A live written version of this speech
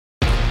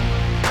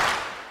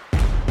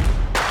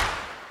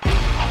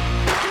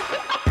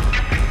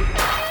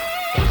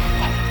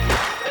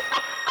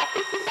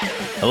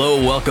Hello,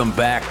 welcome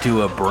back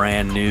to a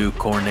brand new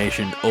Corn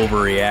Nation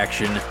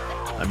Overreaction.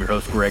 I'm your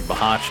host, Greg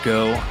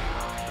Bohochko.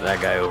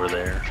 That guy over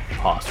there,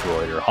 Haas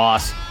Lloyd.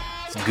 Haas,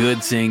 it's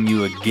good seeing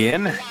you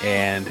again,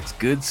 and it's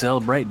good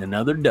celebrating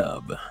another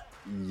dub.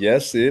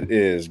 Yes, it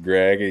is,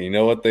 Greg. And you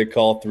know what they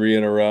call 3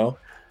 in a row?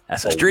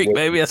 That's a streak,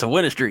 baby. That's a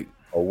winning streak.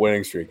 A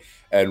winning streak.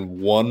 And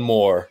one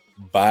more,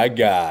 by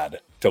God,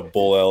 to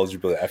bowl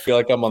eligibility. I feel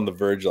like I'm on the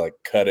verge of like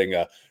cutting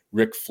a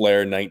Ric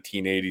Flair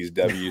 1980s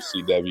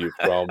WCW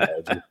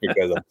promo just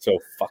because I'm so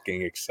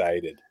fucking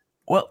excited.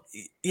 Well,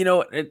 you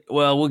know,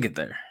 we'll get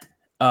there.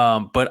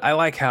 But I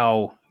like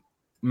how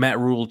Matt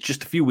Rule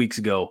just a few weeks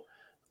ago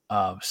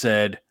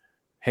said,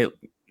 "Hey,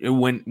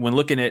 when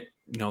looking at,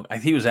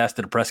 he was asked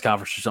at a press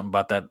conference or something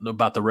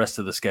about the rest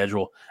of the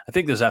schedule. I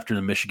think this was after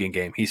the Michigan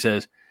game. He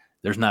says,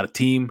 "There's not a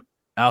team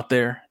out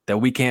there that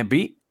we can't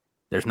beat.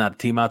 There's not a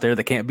team out there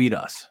that can't beat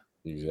us."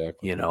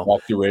 Exactly.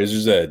 Walk the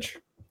razor's edge.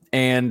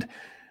 And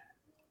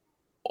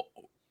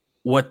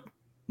what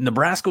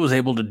Nebraska was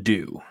able to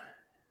do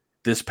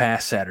this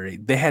past Saturday,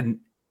 they had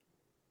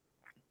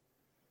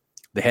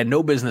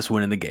no business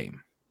winning the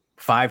game.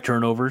 5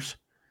 turnovers.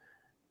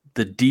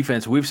 The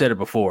defense, we've said it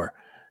before,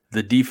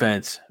 the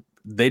defense,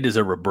 they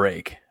deserve a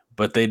break,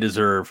 but they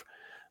deserve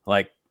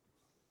like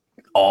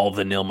all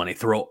the nil money.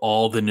 Throw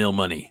all the nil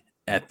money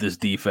at this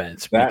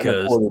defense. That because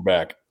and a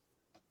quarterback.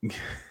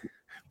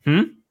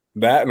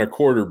 That and a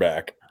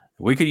quarterback.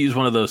 We could use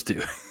one of those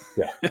too.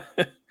 Yeah.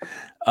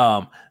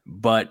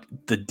 But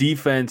the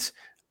defense,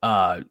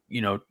 well,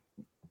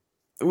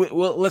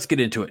 let's get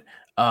into it.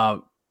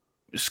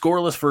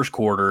 Scoreless first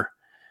quarter.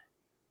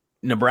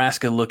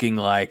 Nebraska looking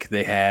like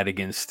they had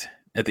against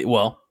at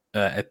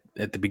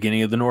the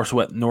beginning of the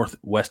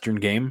Northwestern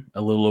game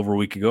a little over a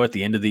week ago, at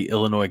the end of the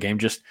Illinois game,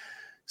 just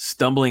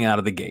stumbling out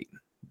of the gate.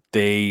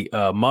 They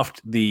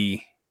muffed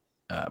the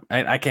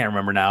I can't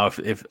remember now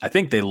if I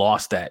think they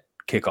lost that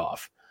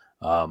kickoff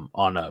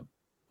on a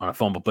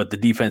fumble, but the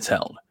defense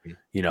held.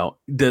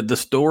 The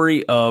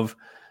story of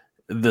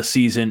the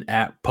season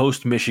at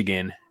post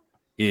Michigan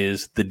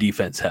is the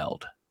defense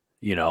held.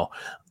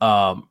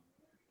 The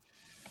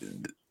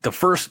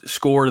first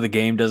score of the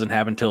game doesn't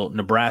happen until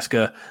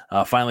Nebraska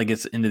finally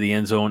gets into the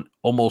end zone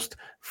almost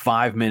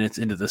 5 minutes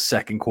into the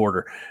second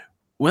quarter.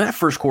 When that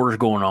first quarter is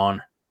going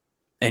on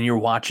and you're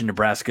watching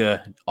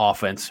Nebraska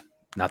offense,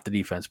 not the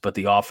defense, but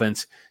the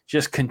offense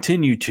just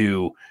continue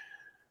to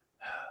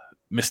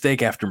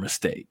mistake after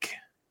mistake,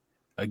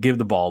 give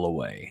the ball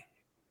away.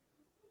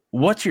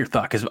 What's your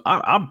thought? Because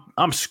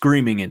I'm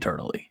screaming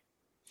internally.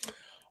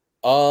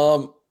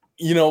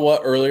 You know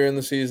what? Earlier in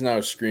the season, I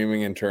was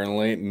screaming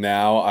internally.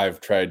 Now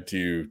I've tried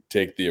to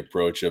take the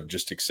approach of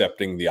just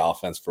accepting the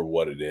offense for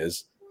what it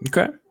is.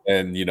 Okay.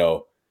 And,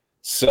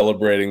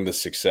 celebrating the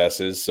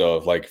successes. So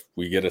if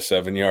we get a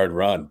 7-yard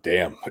run,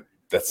 damn,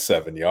 that's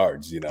 7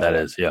 yards, That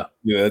is, yeah.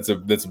 That's a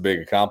big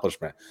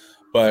accomplishment.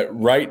 But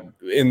right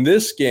in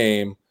this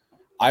game,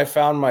 I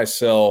found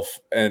myself,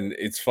 and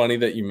it's funny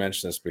that you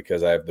mentioned this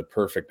because I have the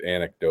perfect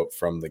anecdote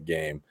from the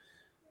game.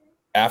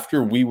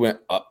 After we went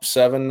up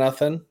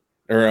 7-0,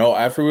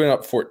 after we went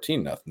up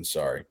 14-0,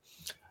 sorry,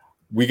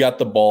 we got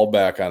the ball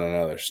back on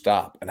another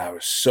stop. And I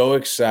was so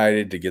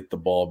excited to get the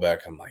ball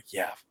back. I'm like,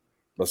 yeah,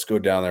 let's go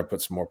down there and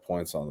put some more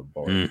points on the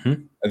board.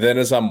 Mm-hmm. And then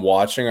as I'm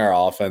watching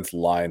our offense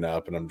line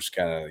up, and I'm just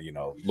kind of,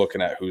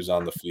 looking at who's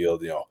on the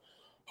field,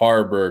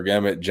 Haarberg,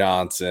 Emmett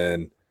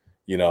Johnson,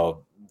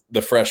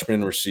 the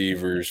freshman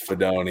receivers,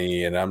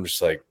 Fedoni, and I'm just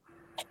like,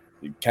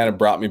 it kind of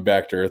brought me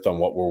back to earth on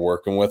what we're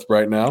working with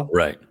right now.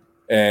 Right.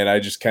 And I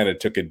just kind of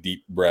took a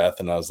deep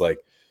breath, and I was like,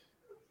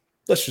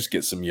 let's just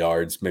get some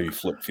yards, maybe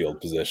flip field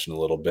position a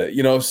little bit.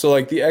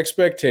 So the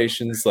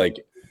expectations,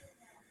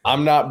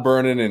 I'm not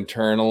burning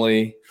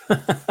internally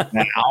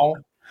now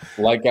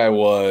like I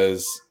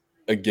was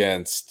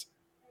against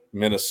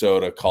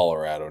Minnesota,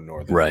 Colorado,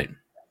 Northern. Right.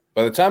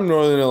 By the time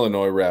Northern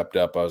Illinois wrapped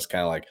up, I was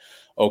kind of like,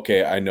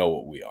 okay, I know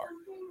what we are.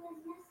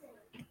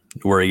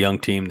 We're a young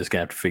team that's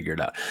going to have to figure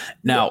it out.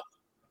 Now,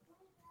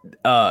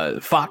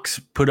 Fox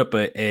put up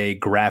a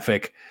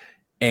graphic,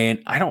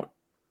 and I don't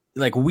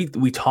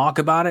we talk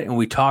about it, and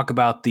we talk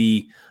about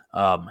the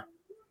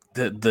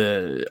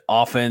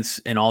offense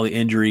and all the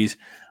injuries,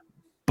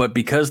 but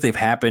because they've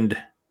happened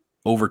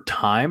over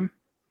time,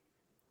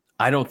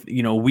 I don't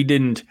we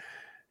don't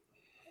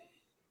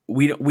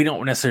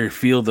necessarily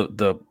feel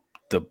the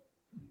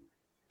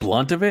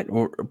blunt of it,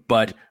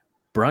 but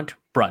brunt,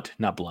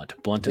 not blunt.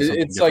 Blunt is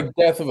it's different. Like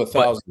death of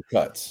 1,000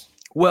 cuts.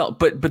 Well,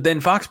 but then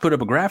Fox put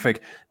up a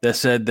graphic that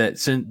said that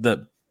since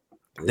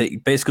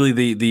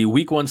basically the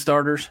week 1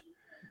 starters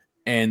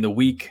and the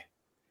week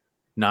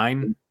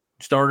 9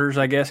 starters,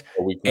 I guess,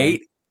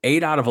 8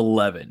 out of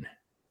 11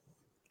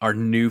 are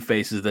new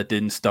faces that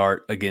didn't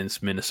start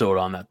against Minnesota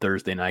on that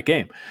Thursday night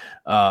game.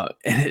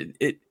 And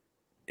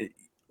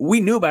we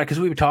knew about it because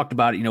we talked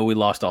about it. We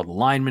lost all the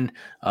linemen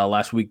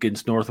last week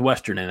against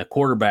Northwestern, and a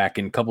quarterback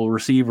and a couple of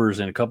receivers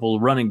and a couple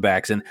of running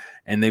backs, and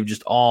they've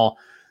just all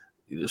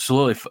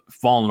slowly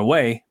fallen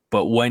away.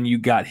 But when you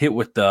got hit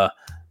with the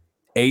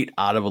 8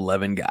 out of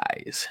 11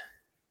 guys,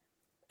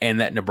 and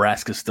that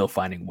Nebraska's still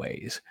finding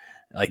ways.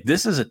 Like,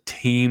 this is a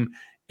team.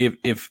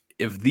 If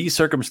these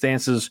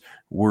circumstances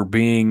were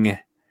being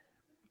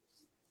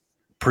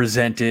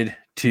presented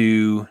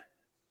to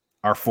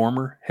our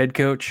former head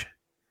coach,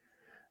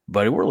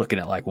 but we're looking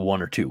at like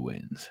 1 or 2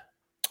 wins.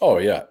 Oh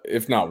yeah,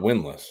 if not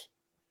winless.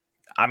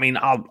 I mean,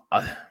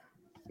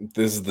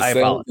 this is the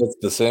same. It's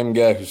the same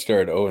guy who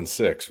started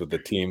 0-6 with the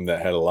team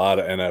that had a lot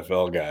of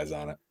NFL guys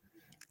on it.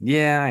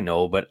 Yeah, I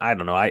know, but I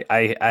don't know.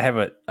 I have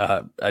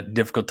a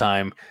difficult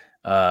time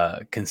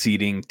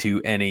conceding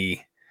to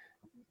any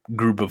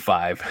group of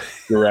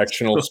 5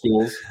 directional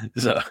schools.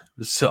 So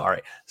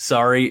sorry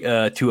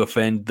to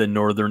offend the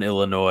Northern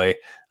Illinois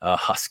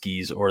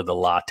Huskies or the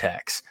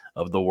Latex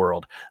of the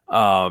world.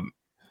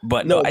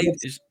 But no,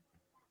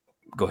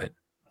 go ahead.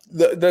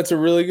 That's a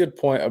really good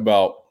point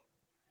about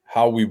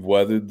how we've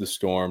weathered the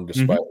storm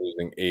despite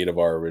losing 8 of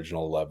our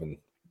original 11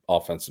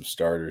 offensive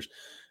starters.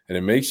 And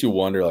it makes you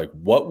wonder, like,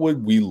 what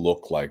would we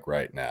look like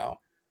right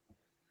now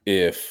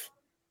if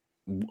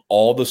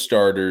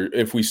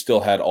if we still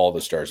had all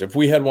the stars, if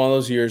we had one of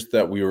those years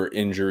that we were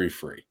injury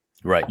free,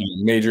 right?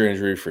 Major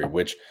injury free,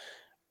 which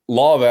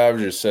law of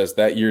averages says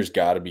that year's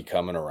got to be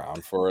coming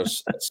around for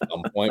us at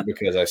some point,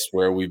 because I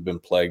swear we've been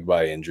plagued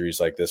by injuries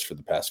like this for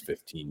the past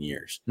 15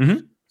 years.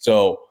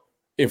 So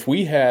if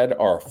we had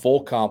our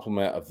full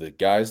complement of the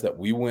guys that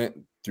we went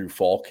through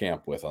fall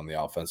camp with on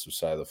the offensive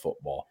side of the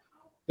football,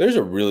 there's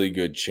a really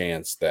good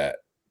chance that,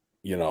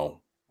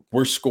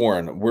 we're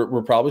scoring.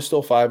 We're probably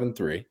still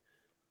 5-3,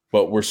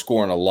 but we're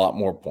scoring a lot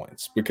more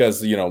points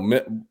because,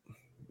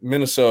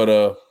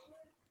 Minnesota,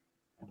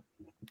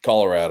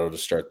 Colorado to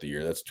start the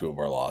year, that's 2 of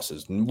our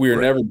losses. We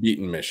were never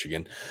beating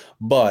Michigan,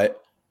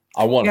 but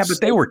I want to. Yeah,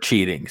 but they were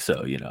cheating, so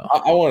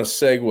I want to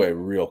segue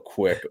real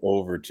quick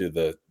over to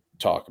the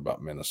talk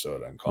about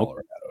Minnesota and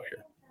Colorado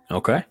here.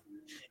 Okay,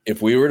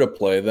 if we were to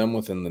play them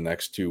within the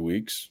next 2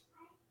 weeks,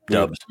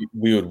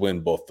 we would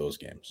win both those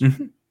games.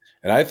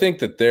 And I think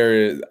that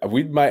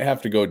we might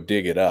have to go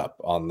dig it up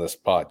on this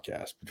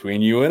podcast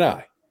between you and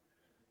I.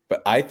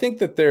 But I think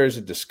that there is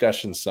a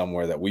discussion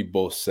somewhere that we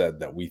both said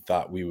that we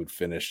thought we would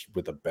finish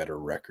with a better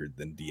record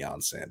than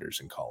Deion Sanders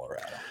in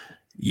Colorado.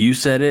 You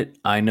said it.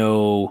 I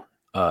know,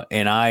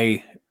 and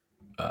I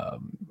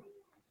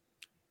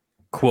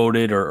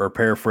quoted or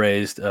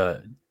paraphrased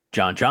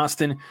John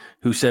Johnston,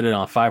 who said it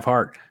on 5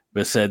 Heart,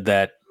 but said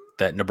that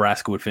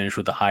Nebraska would finish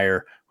with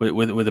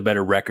a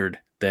better record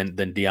than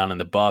Deion and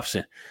the Buffs.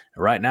 And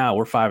right now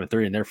we're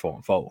 5-3 and they're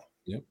 4-4.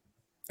 Yep.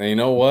 And you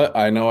know what?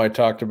 I know I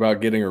talked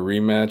about getting a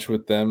rematch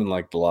with them in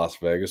like the Las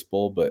Vegas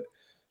Bowl, but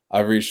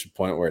I've reached a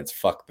point where it's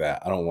fuck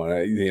that. I don't want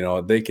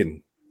to, they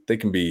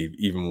can be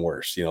even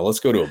worse. Let's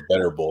go to a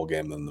better bowl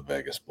game than the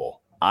Vegas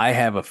Bowl. I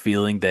have a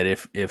feeling that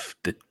if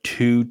the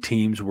 2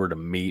 teams were to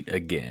meet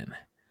again,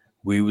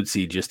 we would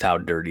see just how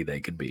dirty they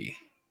could be.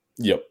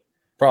 Yep.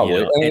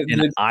 Probably.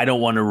 And I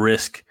don't want to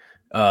risk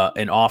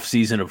an off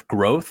season of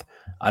growth.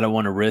 I don't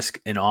want to risk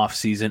an off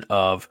season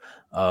of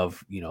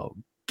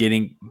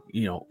getting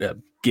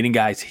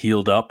guys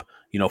healed up,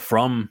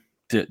 from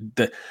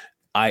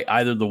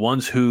either the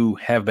ones who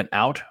have been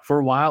out for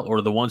a while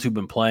or the ones who've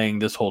been playing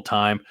this whole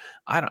time.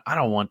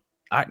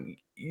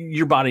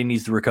 Your body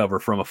needs to recover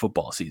from a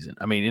football season.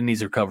 I mean, it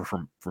needs to recover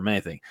from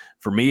anything.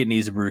 For me, it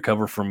needs to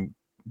recover from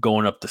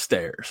going up the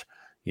stairs.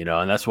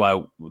 And that's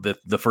why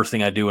the first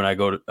thing I do when I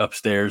go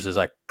upstairs is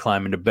I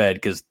climb into bed,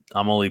 because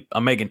I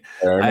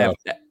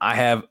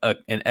have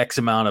an X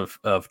amount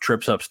of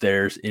trips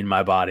upstairs in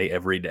my body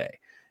every day,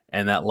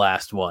 and that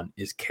last one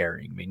is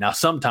carrying me. Now,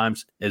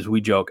 sometimes, as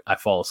we joke, I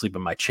fall asleep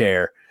in my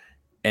chair,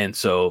 and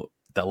so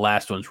the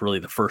last one's really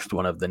the first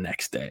one of the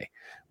next day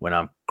when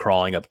I'm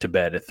crawling up to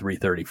bed at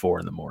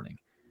 3:34 in the morning.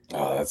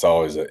 Oh, that's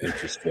always an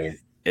interesting.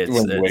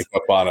 When you wake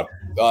up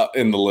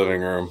in the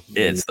living room,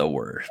 it's the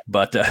worst.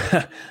 But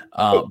I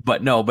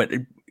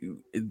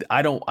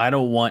don't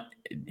want.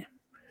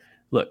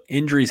 Look,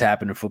 injuries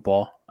happen in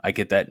football. I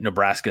get that.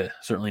 Nebraska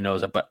certainly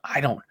knows that, but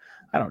I don't.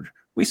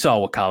 We saw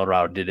what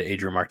Colorado did to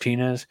Adrian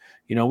Martinez.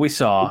 We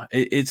saw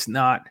it's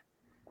not.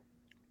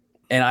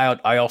 And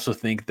I also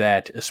think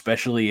that,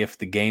 especially if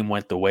the game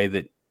went the way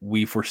that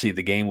we foresee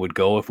the game would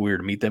go if we were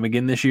to meet them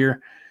again this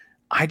year,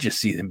 I just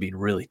see them being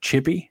really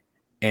chippy.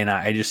 And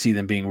I just see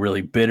them being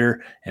really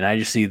bitter, and I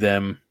just see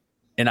them.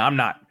 And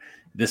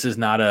this is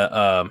not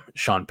a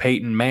Sean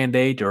Payton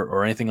mandate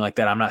or anything like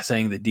that. I'm not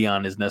saying that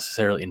Deion is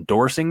necessarily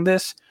endorsing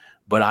this,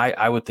 but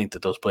I would think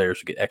that those players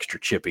would get extra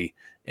chippy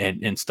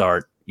and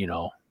start,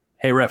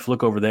 hey ref,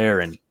 look over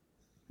there, and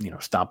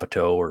stomp a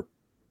toe. Or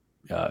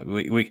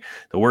the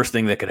worst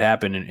thing that could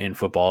happen in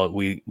football,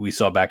 we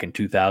saw back in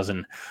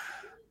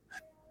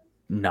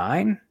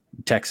 2009,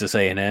 Texas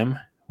A&M.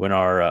 When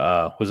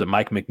our was it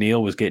Mike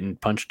McNeil was getting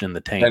punched in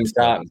the tank? Ben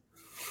Cotton.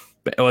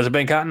 Was it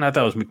Ben Cotton? I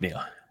thought it was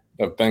McNeil.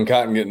 Ben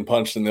Cotton getting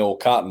punched in the old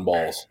cotton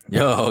balls.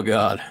 Oh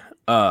God.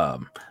 To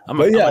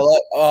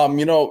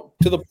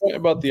the point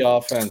about the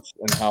offense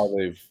and how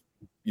they've,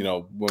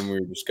 when we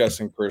were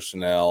discussing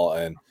personnel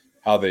and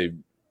how they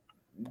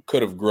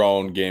could have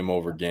grown game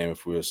over game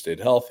if we would have stayed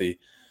healthy.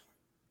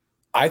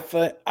 I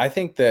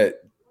think that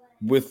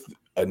with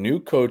a new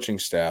coaching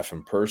staff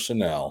and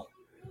personnel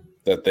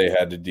that they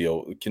had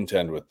to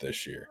contend with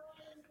this year,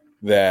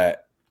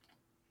 that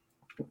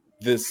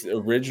this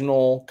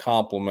original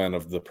complement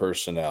of the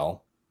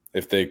personnel,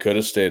 if they could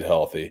have stayed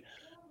healthy,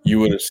 you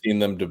would have seen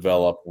them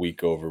develop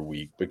week over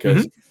week,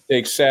 because it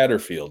takes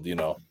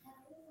Satterfield,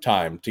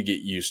 time to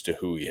get used to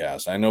who he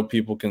has. I know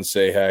people can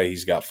say, hey,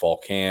 he's got fall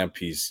camp,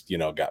 he's,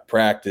 got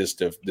practice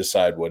to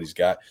decide what he's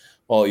got.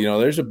 Well,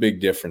 there's a big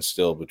difference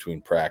still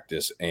between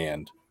practice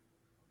and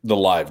the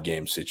live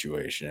game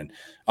situation. And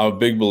I'm a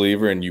big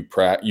believer in you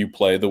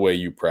play the way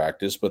you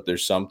practice, but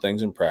there's some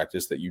things in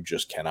practice that you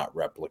just cannot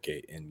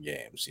replicate in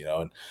games,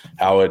 and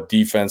how a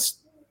defense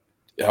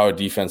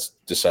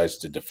decides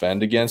to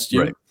defend against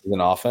you as an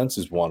offense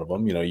is one of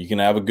them. You can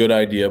have a good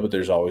idea, but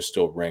there's always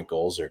still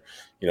wrinkles, or,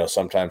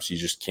 sometimes you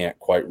just can't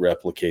quite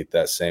replicate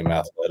that same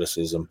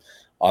athleticism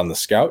on the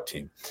scout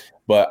team.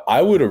 But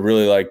I would have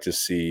really liked to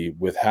see,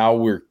 with how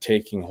we're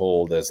taking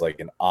hold as like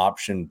an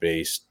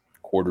option-based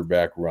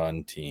quarterback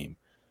run team,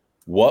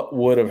 what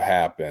would have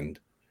happened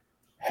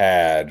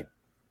had,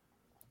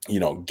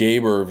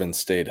 Gabe Ervin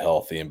stayed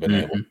healthy and been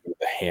able to get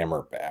the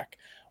hammer back?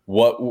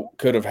 What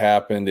could have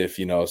happened if,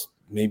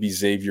 maybe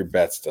Xavier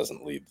Betts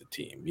doesn't leave the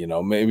team?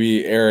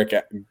 Maybe Eric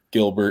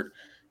Gilbert,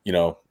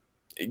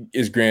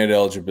 is granted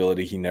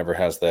eligibility. He never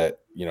has that,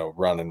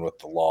 running with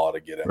the law to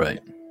get him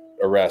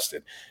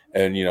arrested.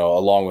 And,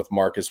 along with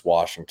Marcus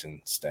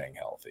Washington staying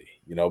healthy,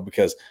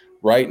 because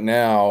right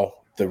now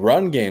the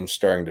run game's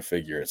starting to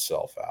figure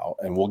itself out.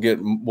 And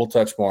we'll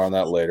touch more on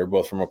that later,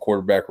 both from a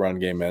quarterback run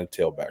game and a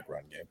tailback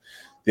run game.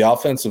 The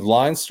offensive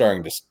line's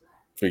starting to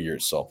figure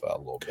itself out a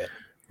little bit.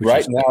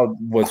 Right now,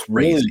 what's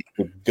really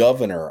the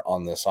governor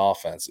on this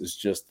offense is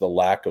just the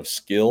lack of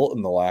skill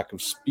and the lack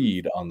of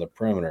speed on the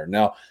perimeter.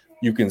 Now,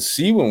 you can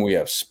see when we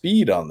have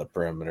speed on the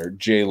perimeter,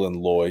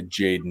 Jalen Lloyd,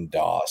 Jaden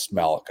Doss,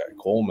 Malachi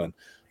Coleman,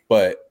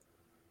 but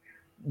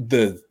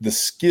the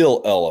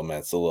skill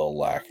element's a little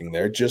lacking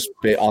there, just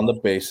on the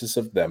basis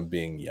of them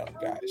being young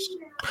guys.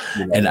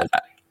 And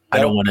I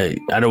don't want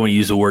to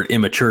use the word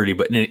immaturity,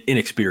 but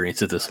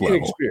inexperience at this level.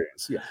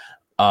 Inexperience,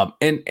 yeah.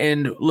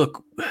 And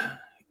look,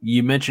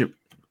 you mentioned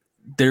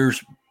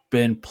there's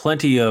been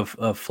plenty of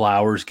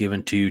flowers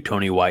given to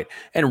Tony White,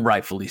 and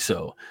rightfully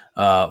so,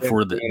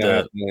 for the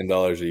 $1 million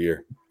a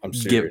year. I'm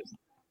serious.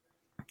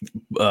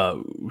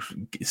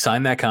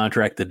 Sign that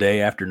contract the day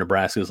after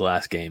Nebraska's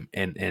last game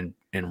and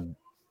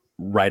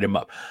write him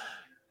up.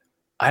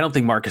 I don't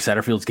think Marcus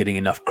Satterfield's getting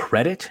enough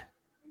credit.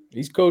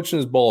 He's coaching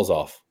his balls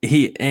off.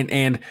 He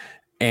and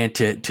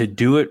to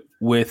do it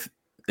with,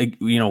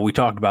 we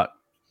talked about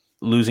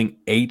losing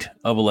 8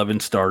 of 11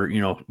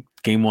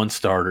 game one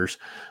starters.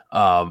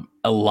 A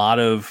lot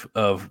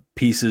of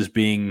pieces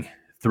being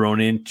thrown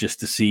in just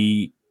to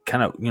see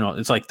kind of,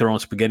 it's like throwing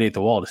spaghetti at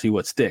the wall to see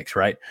what sticks,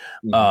 right?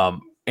 Mm-hmm.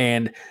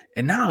 And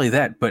not only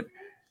that, but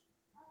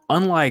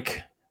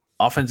unlike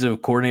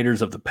offensive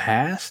coordinators of the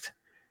past,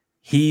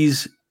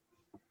 he's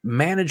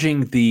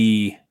managing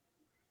the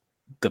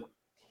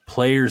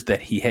players that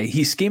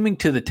he's scheming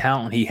to the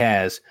talent he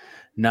has,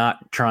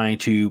 not trying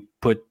to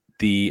put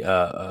the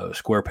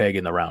square peg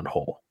in the round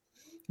hole.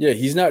 Yeah,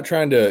 he's not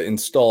trying to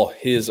install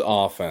his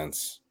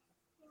offense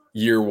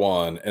year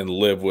one and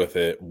live with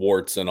it,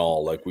 warts and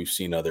all, like we've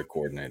seen other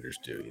coordinators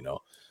do,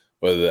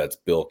 whether that's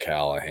Bill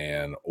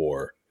Callahan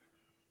or,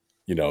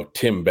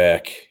 Tim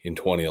Beck in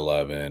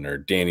 2011 or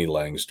Danny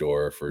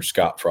Langsdorf or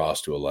Scott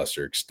Frost to a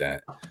lesser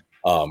extent,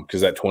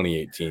 because that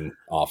 2018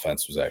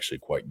 offense was actually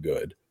quite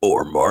good.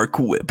 Or Mark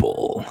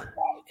Whipple.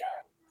 Oh,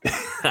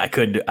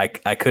 God.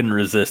 I couldn't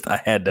resist.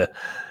 I had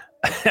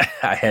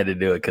to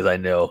do it because I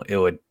know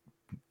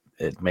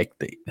it'd make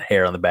the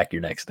hair on the back of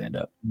your neck stand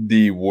up.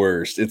 The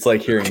worst. It's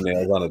like hearing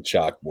nails on a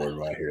chalkboard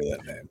when I hear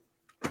that name.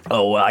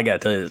 Oh, well, I got to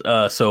tell you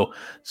this. So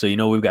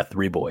we've got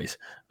 3 boys,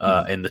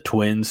 and the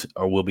twins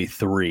will be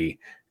 3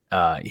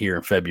 here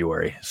in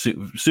February,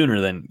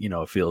 sooner than,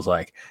 it feels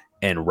like.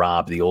 And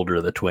Rob, the older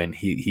of the twin,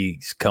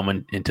 he's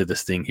coming into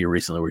this thing here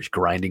recently where he's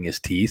grinding his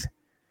teeth.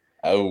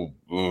 Oh,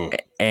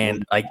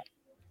 and like,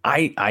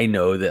 I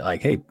know that,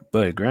 like, hey,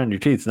 buddy, grind your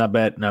teeth. It's not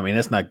bad. I mean,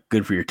 that's not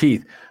good for your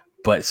teeth.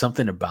 But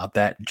something about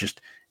that,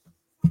 just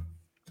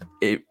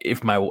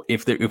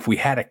if we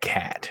had a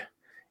cat,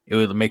 it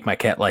would make my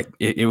cat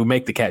it would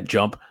make the cat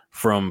jump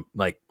from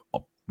like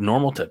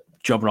normal to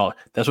jumping all.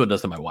 That's what it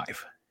does to my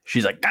wife.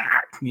 She's like,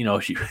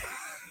 she.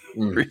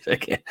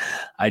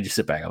 I just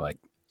sit back. I'm like,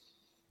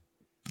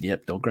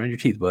 yep, don't grind your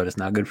teeth, bud. It's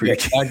not good for your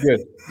teeth. Not good.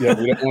 Yeah,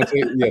 we don't want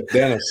to. Yeah,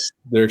 dentists,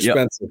 they're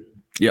expensive.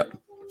 Yep.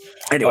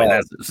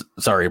 Anyway,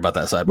 sorry about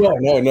that side. No,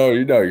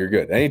 you're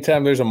good.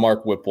 Anytime there's a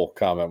Mark Whipple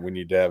comment, we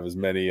need to have as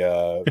many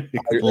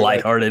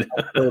lighthearted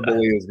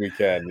hyperbole as we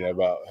can.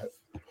 But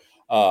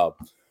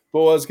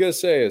what I was gonna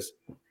say is,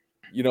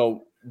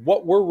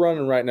 what we're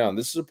running right now, and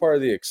this is a part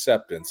of the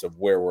acceptance of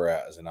where we're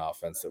at as an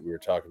offense that we were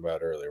talking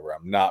about earlier, where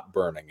I'm not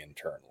burning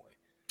internally.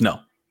 No.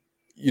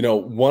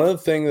 One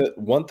thing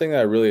that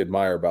I really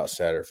admire about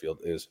Satterfield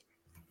is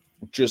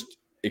just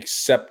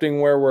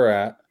accepting where we're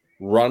at,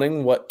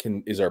 running what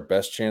is our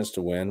best chance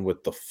to win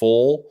with the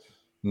full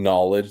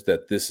knowledge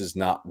that this is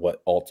not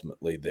what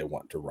ultimately they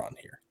want to run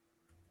here.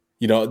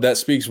 You know, that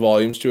speaks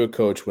volumes to a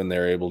coach when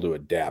they're able to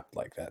adapt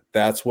like that.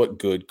 That's what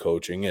good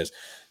coaching is.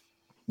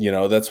 You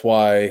know, that's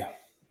why,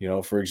 you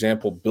know, for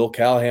example, Bill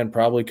Callahan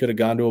probably could have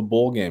gone to a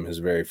bowl game his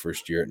very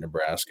first year at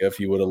Nebraska if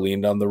he would have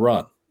leaned on the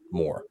run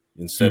more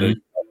instead of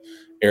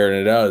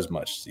airing it out as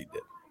much as he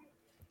did.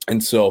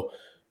 And so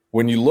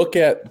when you look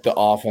at the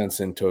offense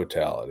in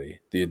totality,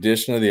 the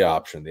addition of the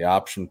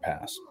option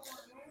pass,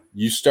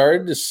 you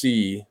started to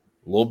see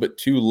a little bit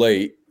too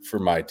late for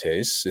my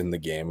tastes in the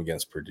game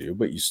against Purdue,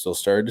 but you still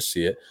started to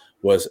see it,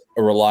 was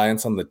a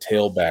reliance on the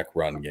tailback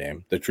run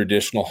game, the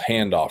traditional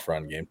handoff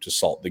run game to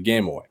salt the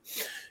game away.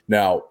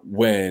 Now,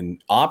 when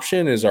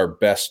option is our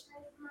best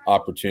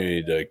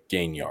opportunity to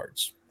gain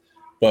yards,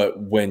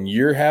 but when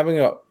you're having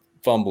a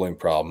fumbling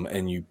problem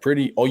and you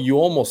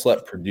almost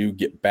let Purdue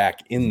get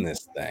back in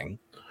this thing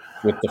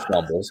with the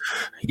fumbles,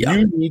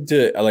 you need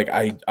to, like,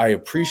 I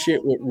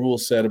appreciate what Rule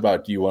said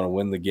about, do you want to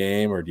win the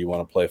game or do you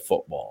want to play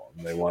football?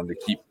 And they wanted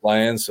to keep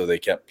playing, so they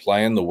kept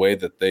playing the way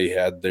that they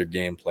had their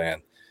game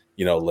plan,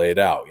 you know, laid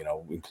out, you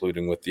know,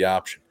 including with the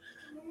option.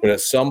 But at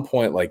some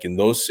point, like in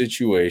those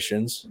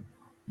situations,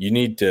 you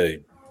need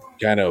to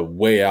kind of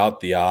weigh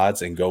out the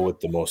odds and go with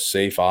the most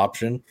safe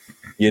option.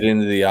 Get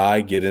into the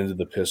eye, get into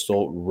the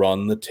pistol,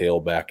 run the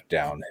tailback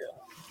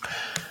downhill.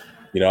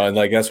 You know, and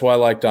like that's why I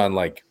liked on,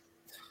 like,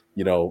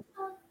 you know,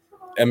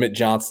 Emmett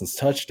Johnson's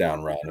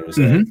touchdown run. It was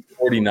a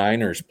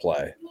 49ers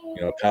play.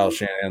 You know, Kyle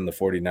Shanahan, the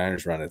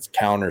 49ers run. It's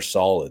counter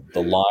solid.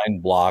 The line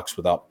blocks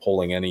without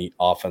pulling any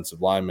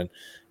offensive lineman,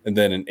 and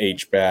then an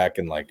H-back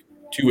and like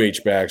two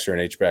H-backs or an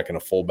H-back and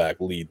a fullback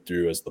lead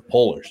through as the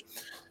pullers.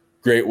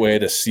 Great way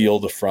to seal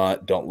the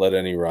front, don't let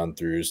any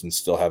run-throughs, and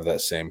still have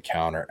that same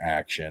counter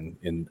action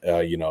in,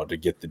 you know, to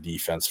get the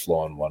defense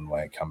flowing one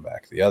way and come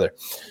back the other.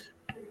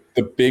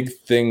 The big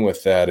thing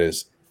with that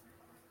is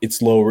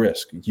it's low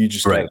risk. You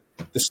just got to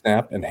get the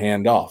snap and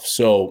hand off.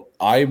 So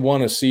I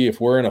want to see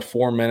if we're in a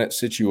 4-minute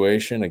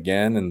situation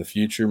again in the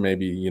future,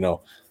 maybe, you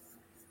know,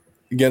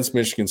 against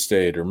Michigan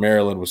State or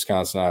Maryland,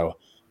 Wisconsin, Iowa.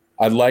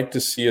 I'd like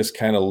to see us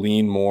kind of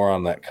lean more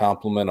on that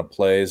complement of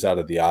plays out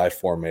of the I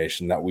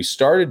formation that we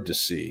started to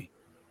see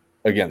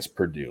against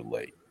Purdue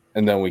late.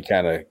 And then we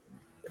kind of,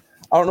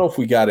 I don't know if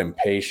we got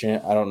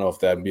impatient. I don't know if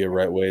that'd be a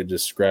right way to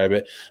describe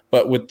it.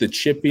 But with the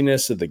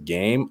chippiness of the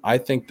game, I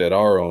think that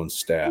our own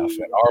staff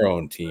and our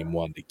own team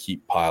wanted to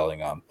keep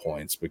piling on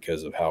points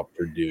because of how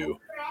Purdue,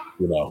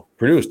 you know,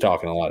 Purdue was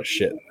talking a lot of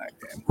shit in that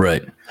game.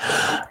 Right.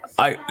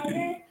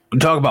 I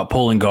talk about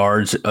pulling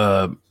guards,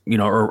 you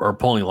know, or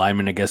pulling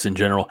linemen, I guess, in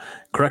general.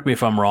 Correct me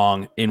if I'm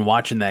wrong. In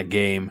watching that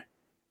game,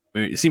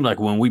 it seemed like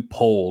when we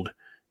pulled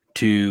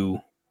to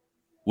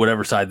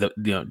whatever side, you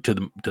know, to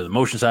the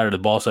motion side or the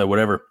ball side,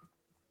 whatever,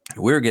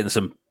 we were getting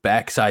some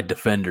backside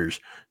defenders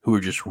who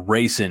were just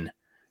racing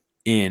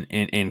in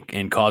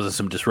and causing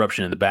some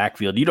disruption in the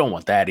backfield. You don't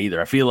want that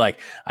either. I feel like,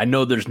 I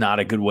know there's not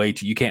a good way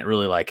to, you can't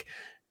really like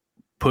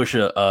push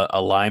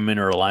a lineman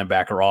or a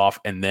linebacker off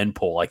and then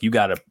pull. Like, you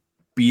got to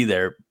be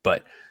there.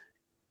 But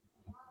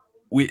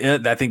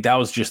I think that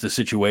was just the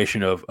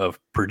situation of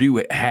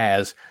Purdue.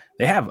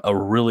 They have a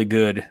really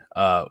good,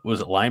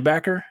 was it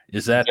linebacker?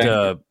 Is that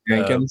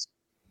Jenkins?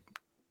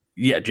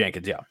 Yeah,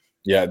 Jenkins. Yeah.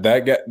 Yeah,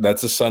 that guy,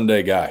 that's a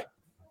Sunday guy.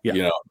 Yeah.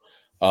 You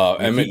know,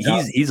 Emmett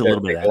he's a little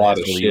bit of that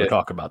asshole you were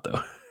talking about,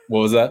 though. What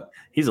was that?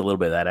 He's a little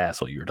bit of that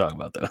asshole you were talking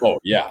about, though. Oh,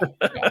 yeah.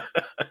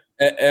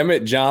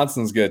 Emmett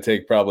Johnson's going to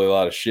take probably a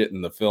lot of shit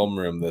in the film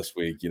room this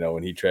week. You know,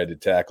 when he tried to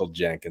tackle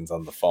Jenkins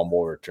on the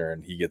fumble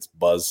return, he gets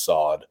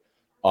buzzsawed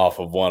off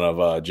of one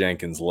of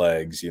Jenkins'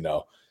 legs. You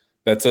know,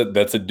 that's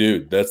a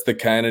dude. That's the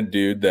kind of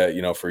dude that,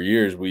 you know, for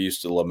years we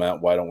used to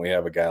lament, why don't we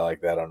have a guy like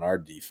that on our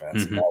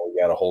defense? Now we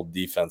got a whole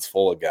defense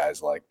full of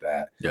guys like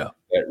that. Yeah,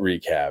 that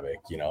wreak havoc.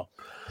 You know,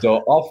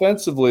 so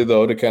offensively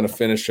though, to kind of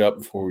finish up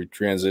before we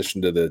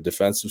transition to the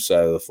defensive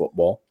side of the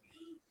football.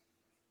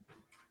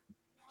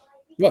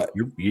 What?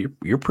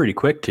 You're pretty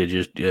quick to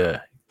just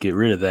get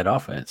rid of that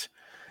offense.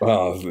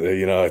 Well,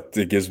 you know,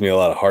 it gives me a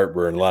lot of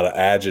heartburn, a lot of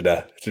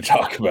agita to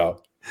talk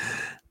about.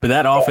 But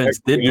that offense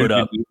did put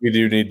up. We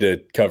do need to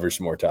cover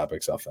some more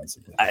topics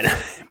offensively.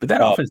 But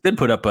that offense did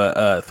put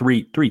up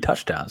three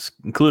touchdowns,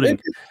 including,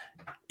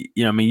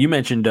 you know, I mean, you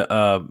mentioned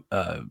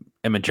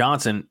Emmett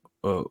Johnson,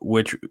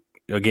 which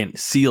again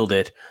sealed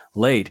it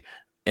late,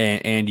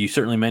 and you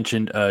certainly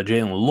mentioned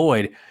Jalen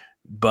Lloyd,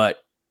 but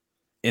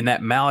in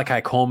that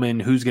Malachi Coleman,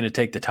 who's going to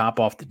take the top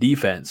off the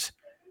defense?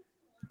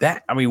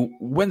 That, I mean,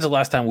 when's the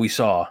last time we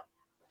saw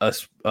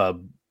us?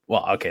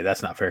 Well, okay,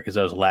 that's not fair because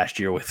that was last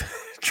year with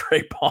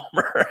Trey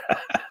Palmer.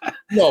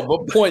 No,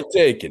 but point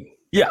taken.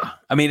 Yeah,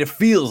 I mean, it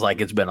feels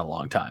like it's been a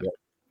long time. Yeah.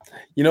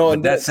 You know,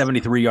 and that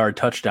 73-yard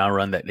touchdown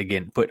run that,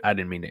 again, I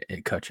didn't mean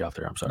to cut you off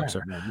there. I'm sorry,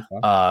 sir.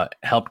 No,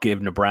 helped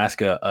give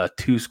Nebraska a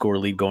 2-score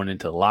lead going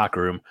into the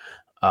locker room.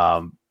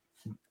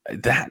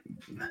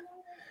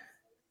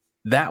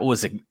 That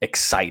was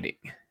exciting,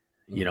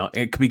 you know,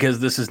 because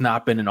this has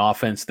not been an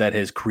offense that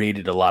has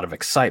created a lot of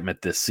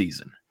excitement this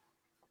season.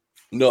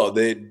 No,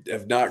 they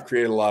have not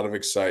created a lot of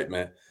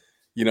excitement.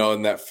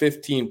 in that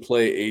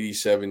 15-play,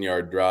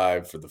 87-yard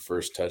drive for the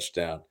first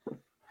touchdown,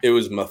 it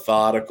was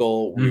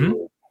methodical. We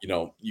were,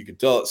 you could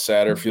tell that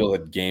Satterfield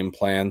had game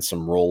planned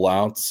some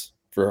rollouts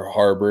for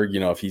Haarberg.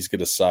 If he's going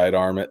to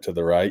sidearm it to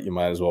the right, you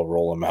might as well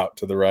roll him out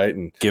to the right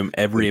and give him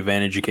every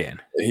advantage you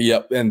can.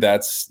 Yep, and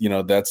that's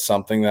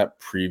something that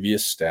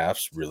previous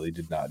staffs really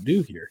did not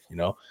do here.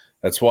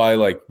 That's why,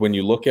 like, when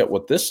you look at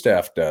what this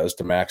staff does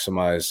to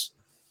maximize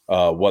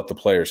what the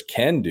players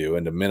can do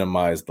and to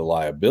minimize the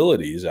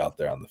liabilities out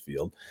there on the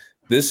field,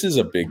 this is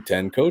a Big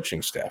Ten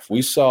coaching staff.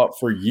 We saw it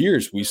for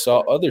years. We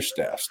saw other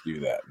staffs do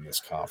that in this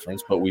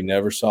conference, but we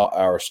never saw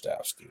our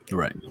staffs do that.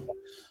 Right.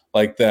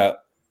 Like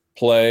that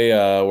play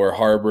where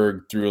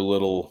Haarberg threw a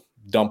little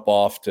dump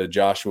off to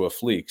Joshua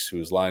Fleeks, who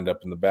was lined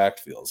up in the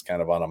backfield. It's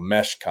kind of on a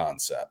mesh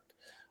concept.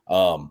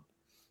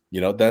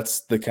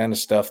 That's the kind of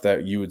stuff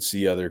that you would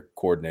see other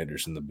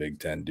coordinators in the Big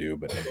Ten do,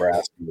 but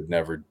Nebraska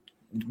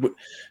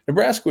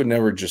would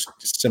never just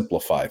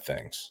simplify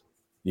things,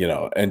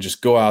 and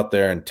just go out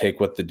there and take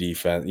what the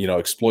defense,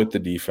 exploit the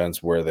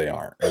defense where they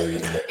aren't, or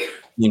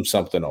leave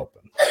something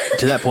open.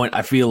 To that point,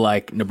 I feel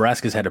like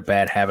Nebraska's had a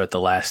bad habit the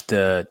last,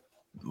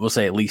 we'll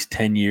say at least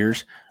 10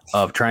 years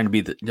of trying to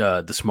be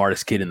the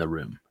smartest kid in the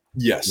room.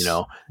 Yes.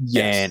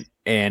 Yes.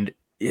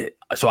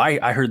 So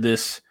I heard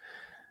this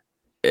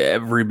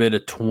every bit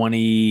of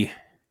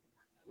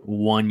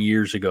 21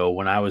 years ago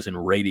when I was in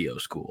radio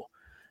school.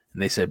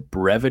 And they said,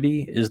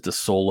 brevity is the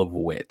soul of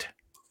wit.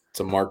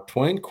 It's a Mark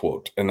Twain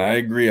quote, and I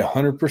agree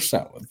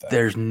 100% with that.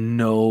 There's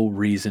no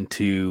reason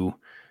to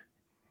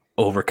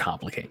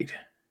overcomplicate.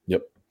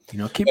 Yep.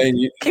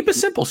 Keep it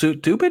simple,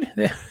 stupid.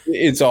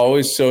 It's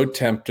always so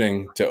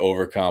tempting to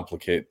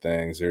overcomplicate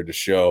things or to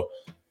show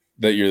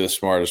that you're the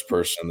smartest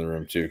person in the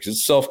room too, because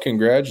it's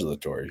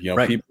self-congratulatory.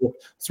 Right. People.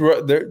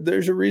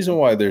 There's a reason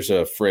why there's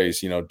a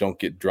phrase, don't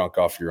get drunk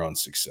off your own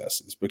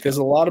successes, because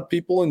a lot of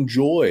people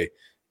enjoy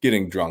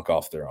getting drunk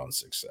off their own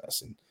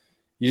success, and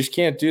you just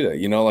can't do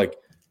that. Like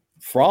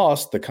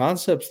Frost, the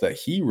concepts that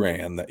he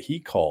ran, that he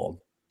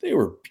called, they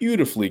were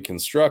beautifully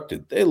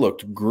constructed. They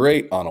looked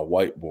great on a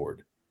whiteboard.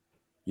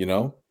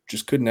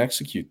 Just couldn't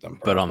execute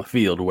them. But on the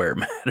field where it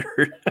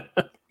mattered.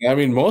 I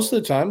mean, most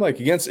of the time, like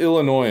against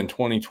Illinois in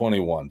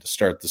 2021 to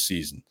start the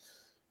season,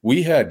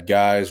 we had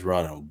guys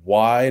running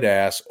wide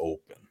ass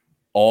open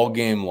all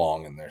game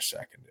long in their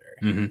secondary.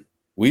 Mm-hmm.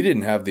 We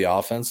didn't have the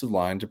offensive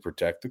line to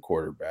protect the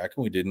quarterback,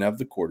 and we didn't have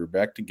the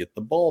quarterback to get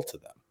the ball to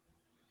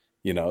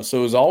them. So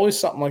it was always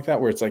something like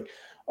that where it's like,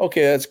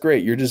 okay, that's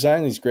great. You're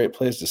designing these great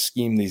plays to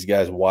scheme these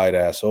guys wide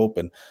ass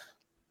open.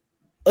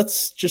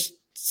 Let's just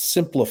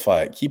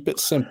simplify it, keep it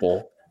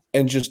simple,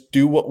 and just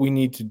do what we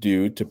need to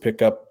do to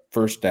pick up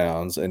first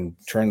downs and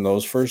turn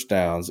those first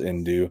downs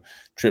into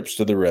trips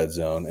to the red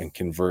zone and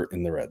convert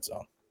in the red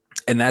zone.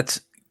 And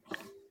that's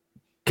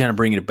kind of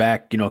bringing it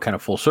back, kind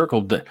of full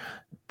circle.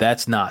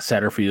 That's not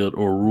Satterfield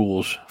or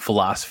Rule's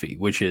philosophy,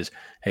 which is,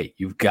 hey,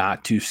 you've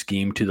got to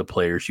scheme to the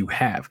players you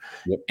have.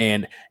 Yep.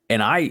 And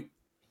I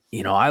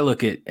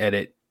look at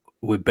it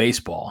with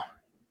baseball,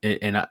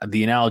 and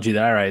the analogy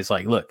that I write is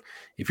like, look,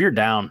 if you're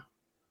down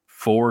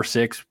 4,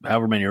 6,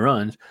 however many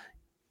runs,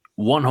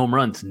 one home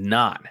run's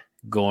not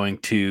going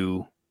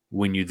to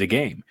win you the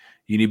game.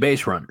 You need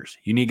base runners.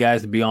 You need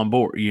guys to be on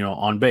board,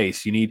 on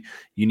base. You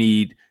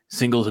need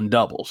singles and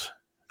doubles.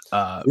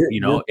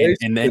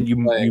 And then you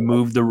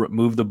move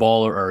the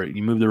ball or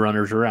you move the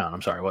runners around.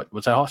 I'm sorry,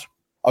 what's that, Hoss?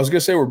 I was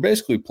gonna say we're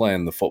basically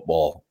playing the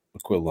football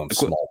equivalent of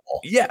small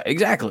ball. Yeah,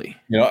 exactly.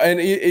 And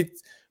it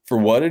for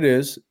what it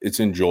is, it's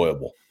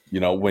enjoyable.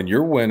 When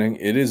you're winning,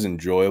 it is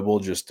enjoyable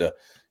just to,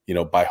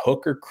 by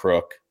hook or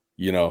crook,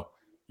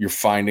 you're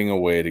finding a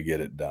way to get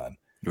it done.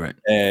 Right.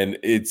 And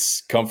it's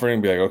comforting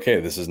to be like,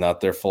 okay, this is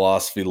not their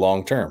philosophy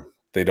long term.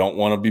 They don't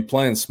want to be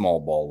playing small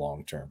ball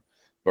long term.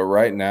 But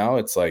right now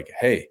it's like,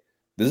 hey,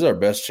 this is our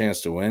best chance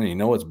to win. And you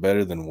know what's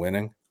better than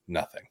winning?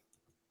 Nothing.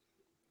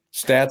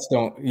 Stats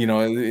don't,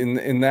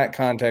 in that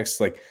context,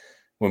 like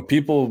when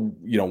people,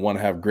 want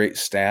to have great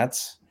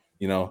stats,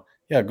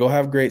 go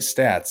have great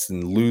stats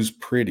and lose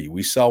pretty.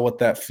 We saw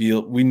what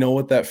we know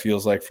what that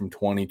feels like from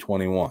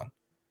 2021.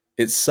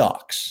 It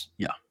sucks.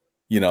 Yeah.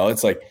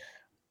 It's like,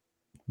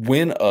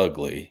 win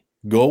ugly,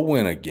 go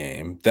win a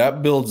game.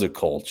 That builds a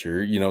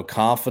culture.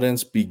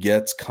 Confidence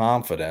begets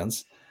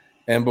confidence.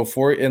 And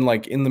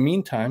in the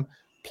meantime,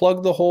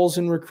 plug the holes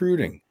in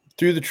recruiting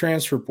through the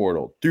transfer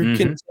portal, through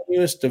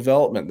continuous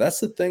development. That's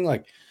the thing.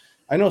 Like,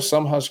 I know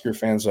some Husker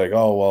fans are like,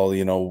 oh,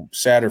 well,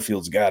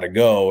 Satterfield's got to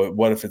go.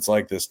 What if it's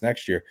like this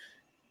next year?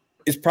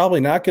 It's probably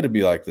not going to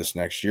be like this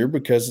next year,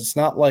 because it's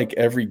not like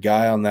every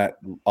guy on that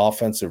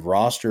offensive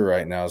roster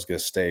right now is going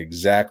to stay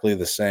exactly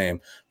the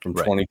same from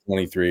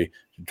 2023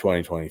 to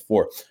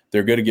 2024.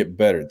 They're going to get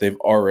better. They've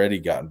already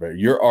gotten better.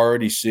 You're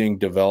already seeing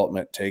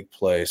development take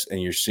place,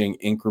 and you're seeing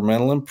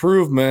incremental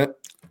improvement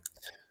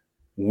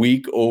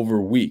week over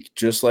week.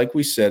 Just like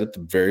we said at the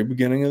very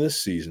beginning of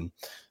this season,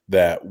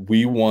 that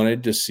we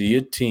wanted to see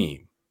a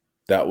team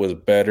that was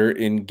better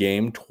in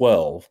game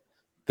 12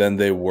 than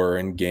they were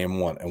in game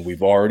 1. And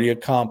we've already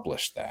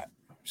accomplished that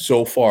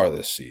so far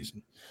this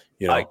season.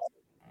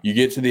 You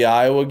get to the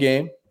Iowa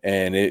game,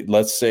 and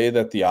let's say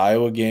that the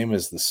Iowa game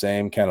is the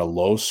same kind of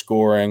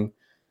low-scoring,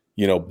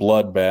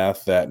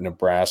 bloodbath that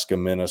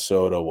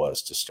Nebraska-Minnesota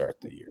was to start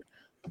the year.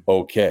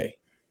 Okay.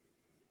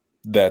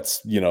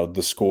 That's,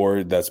 the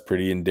score that's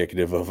pretty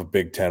indicative of a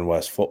Big Ten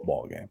West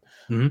football game.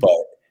 Mm-hmm. But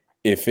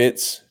if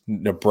it's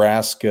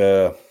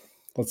Nebraska,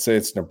 let's say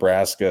it's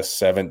Nebraska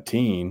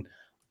 17,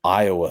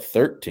 Iowa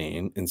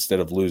 13, instead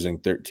of losing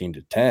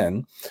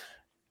 13-10,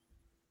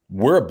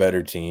 we're a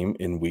better team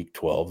in week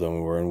 12 than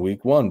we were in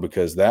week 1,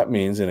 because that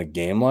means in a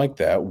game like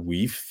that,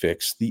 we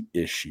fixed the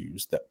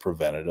issues that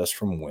prevented us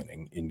from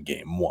winning in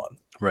game 1.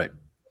 Right.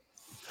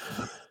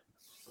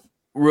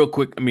 Real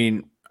quick, I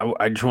mean,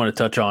 I just want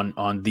to touch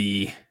on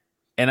the,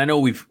 and I know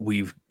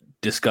we've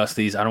discussed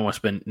these. I don't want to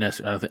spend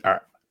necessarily.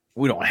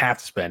 We don't have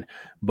to spend,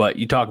 but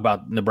you talk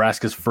about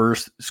Nebraska's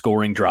first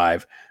scoring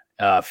drive,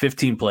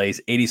 15 plays,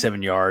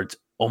 87 yards,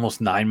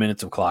 almost 9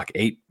 minutes of clock,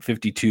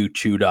 8:52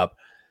 chewed up,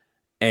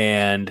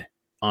 and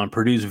on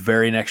Purdue's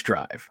very next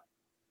drive,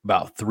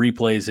 about 4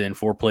 plays in,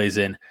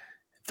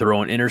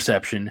 throw an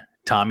interception.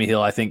 Tommi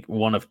Hill, I think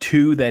one of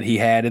 2 that he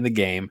had in the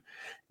game,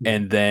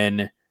 and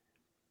then.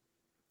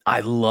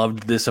 I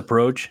loved this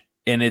approach,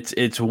 and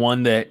it's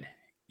one that,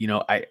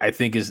 I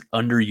think is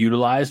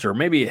underutilized, or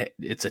maybe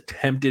it's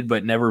attempted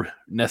but never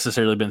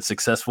necessarily been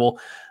successful.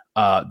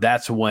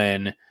 That's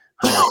when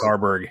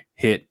Haarberg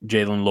hit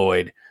Jalen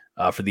Lloyd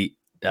for the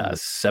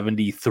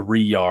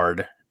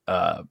 73-yard.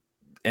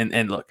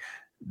 And look,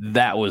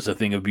 that was a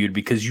thing of beauty,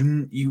 because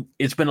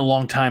it's been a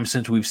long time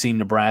since we've seen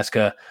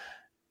Nebraska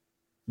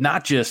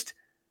not just,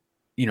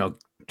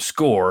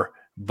 score,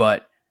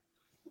 but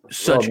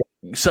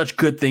such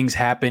good things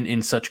happen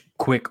in such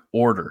quick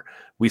order.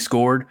 We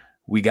scored,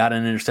 we got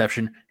an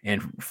interception,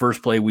 and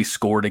first play we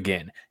scored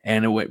again.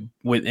 And it went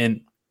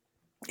within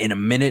in a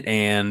minute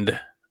and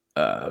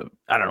a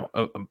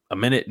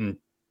minute and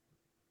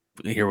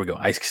here we go.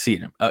 I see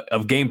it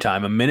of game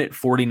time. A minute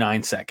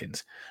 49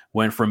 seconds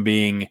went from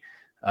being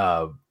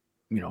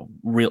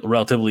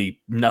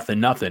relatively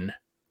nothing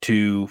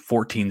to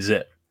 14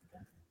 zip.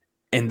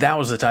 And that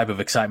was the type of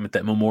excitement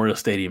that Memorial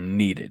Stadium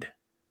needed.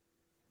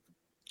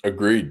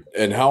 Agreed.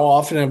 And how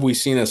often have we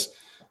seen us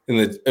in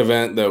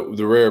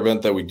the rare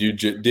event that we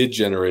did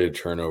generate a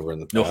turnover in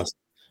the past? Nope.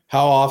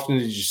 How often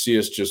did you see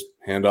us just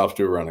hand off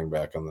to a running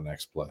back on the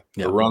next play,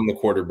 or run the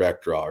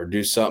quarterback draw, or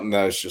do something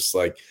that is just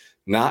like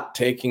not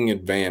taking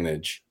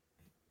advantage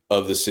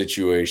of the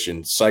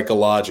situation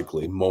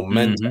psychologically,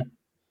 momentum,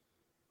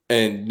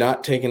 and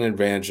not taking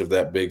advantage of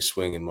that big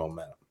swing in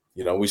momentum?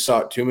 We saw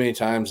it too many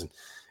times, and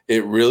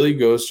it really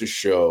goes to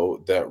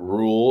show that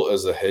Rule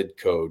as a head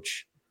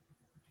coach,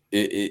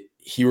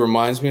 he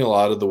reminds me a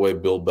lot of the way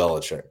Bill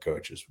Belichick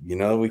coaches.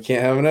 We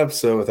can't have an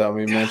episode without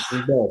me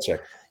mentioning Belichick.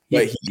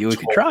 But you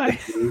could try.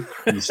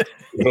 He's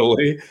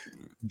totally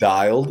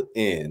dialed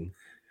in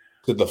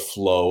to the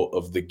flow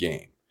of the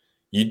game.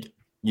 You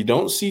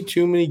don't see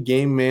too many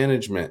game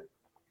management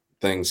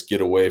things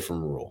get away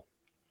from Rule.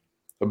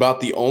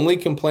 About the only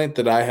complaint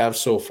that I have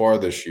so far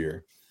this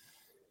year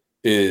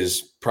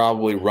is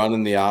probably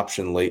running the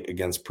option late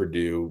against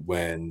Purdue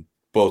when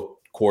both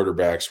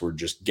quarterbacks were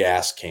just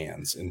gas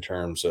cans in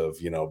terms of,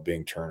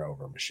 being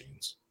turnover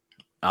machines.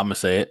 I'm going to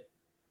say it.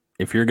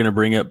 If you're going to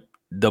bring up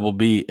double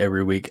B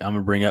every week, I'm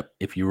going to bring up,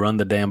 if you run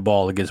the damn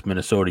ball against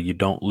Minnesota, you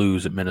don't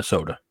lose at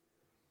Minnesota.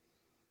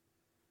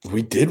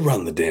 We did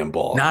run the damn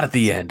ball. Not at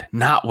the end.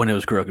 Not when it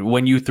was crooked.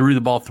 When you threw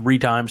the ball 3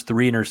 times,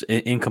 3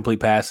 incomplete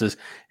passes,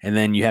 and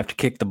then you have to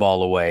kick the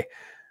ball away.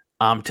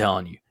 I'm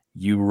telling you,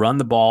 you run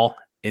the ball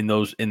in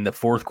the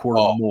fourth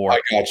quarter more. I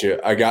got you.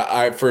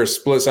 For a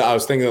split second, I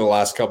was thinking of the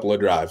last couple of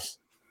drives.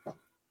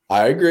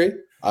 I agree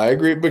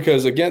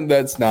because, again,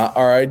 that's not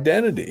our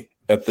identity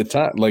at the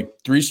time. Like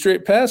 3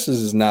 straight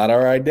passes is not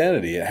our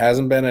identity. It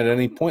hasn't been at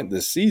any point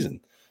this season.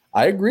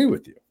 I agree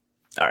with you.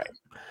 All right.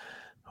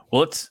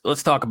 Well,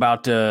 let's talk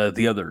about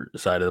the other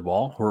side of the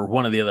ball, or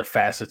one of the other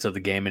facets of the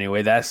game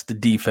anyway. That's the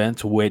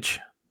defense, which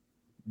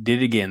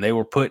did it again. They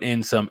were put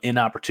in some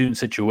inopportune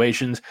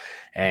situations,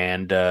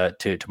 and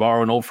to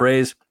borrow an old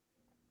phrase,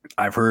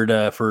 I've heard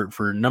for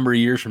a number of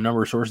years from a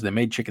number of sources, they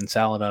made chicken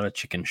salad out of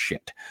chicken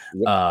shit.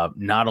 Yep.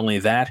 Not only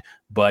that,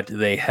 but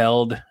they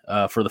held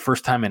for the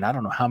first time in I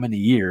don't know how many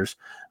years,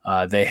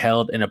 they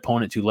held an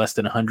opponent to less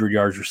than 100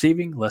 yards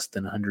receiving, less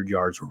than 100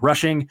 yards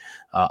rushing.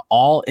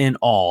 All in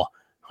all,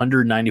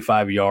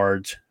 195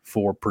 yards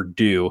for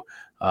Purdue.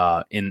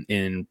 There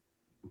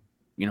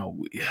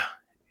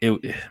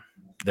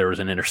was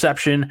an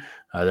interception.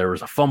 There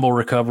was a fumble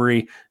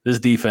recovery. This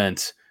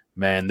defense,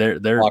 man, they're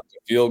blocked a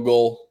field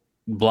goal.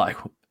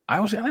 I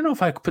don't know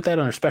if I could put that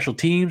under special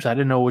teams. I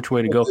didn't know which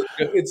way to go.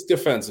 It's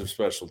defensive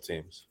special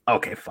teams.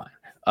 Okay, fine.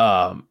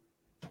 I'm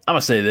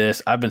gonna say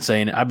this. I've been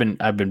saying it.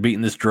 I've been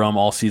beating this drum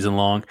all season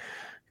long.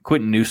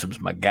 Quentin Newsome's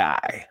my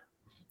guy.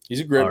 He's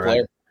a great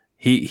player.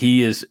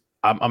 He is.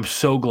 I'm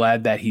so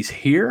glad that he's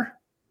here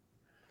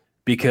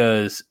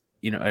because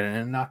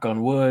and knock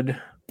on wood.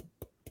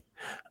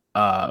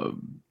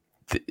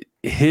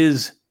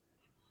 His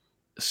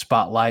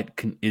spotlight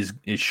is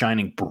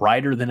shining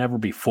brighter than ever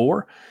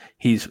before.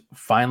 He's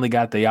finally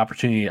got the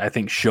opportunity, I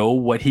think, show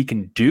what he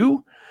can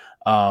do.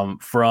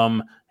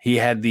 He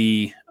had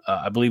the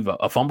I believe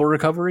a fumble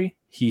recovery.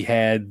 He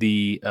had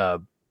the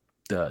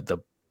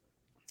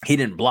he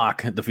didn't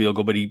block the field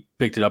goal, but he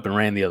picked it up and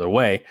ran the other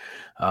way,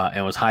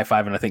 and was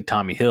high-fiving, I think,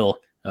 Tommi Hill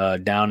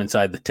down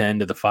inside the 10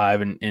 to the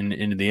 5 and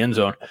into the end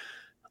zone.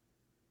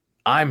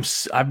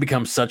 I've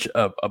become such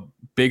a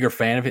bigger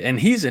fan of it, and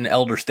he's an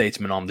elder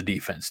statesman on the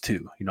defense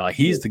too.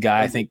 He's the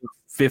guy, I think,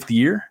 fifth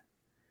year.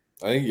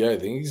 I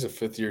think he's a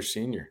fifth-year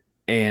senior.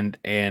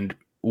 And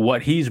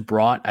what he's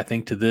brought, I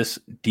think, to this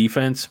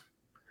defense,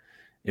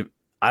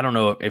 I don't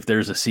know if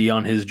there's a C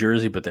on his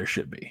jersey, but there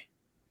should be.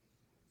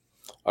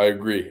 I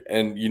agree.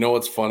 And you know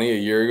what's funny? A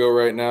year ago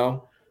right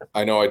now,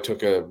 I know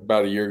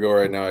about a year ago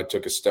right now, I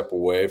took a step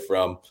away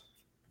from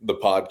the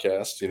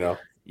podcast,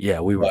 Yeah,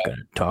 we were going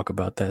to talk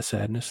about that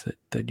sadness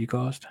that you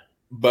caused.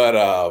 But,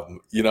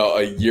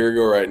 a year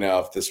ago right now,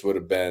 if this would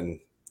have been,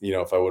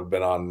 if I would have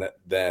been on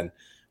then,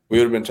 we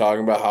would have been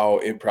talking about how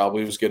it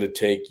probably was going to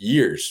take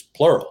years,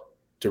 plural,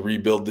 to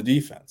rebuild the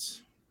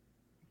defense.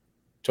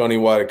 Tony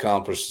White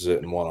accomplishes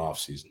it in one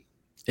offseason.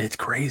 It's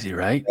crazy,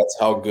 right? That's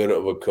how good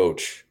of a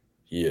coach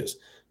he is.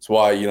 That's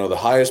why, the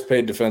highest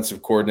paid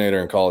defensive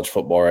coordinator in college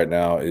football right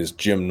now is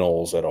Jim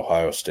Knowles at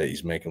Ohio State.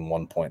 He's making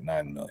 $1.9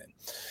 million.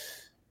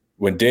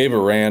 When Dave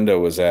Aranda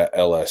was at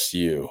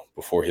LSU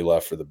before he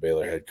left for the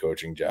Baylor head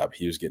coaching job,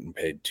 he was getting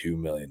paid $2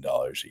 million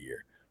a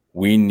year.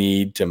 We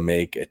need to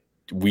make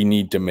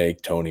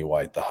Tony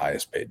White the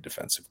highest paid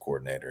defensive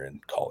coordinator in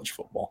college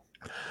football.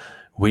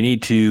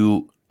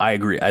 I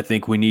agree. I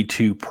think we need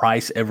to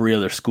price every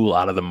other school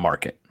out of the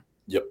market.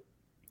 Yep.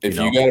 If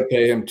you got to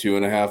pay him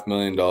 $2.5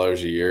 million a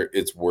year,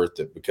 it's worth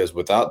it, because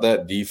without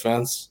that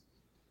defense,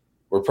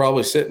 we're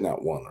probably sitting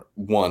at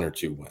one or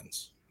two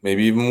wins,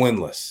 maybe even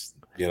winless,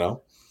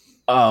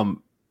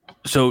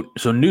 So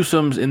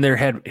Newsome's in there,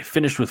 had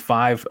finished with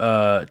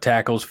 5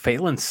 tackles.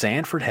 Phelan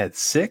Sanford had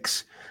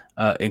 6,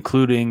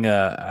 including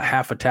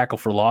half a tackle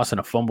for loss and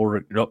a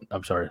fumble.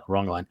 I'm sorry,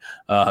 wrong line.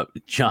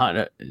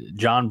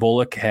 John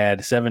Bullock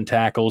had 7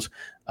 tackles.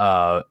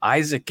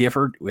 Isaac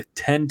Gifford with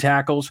 10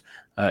 tackles,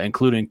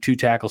 including 2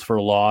 tackles for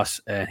a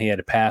loss, and he had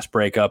a pass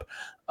breakup.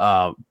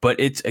 But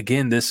it's,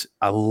 again,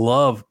 I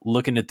love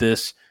looking at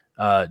this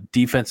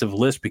defensive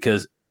list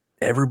because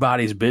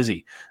everybody's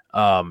busy.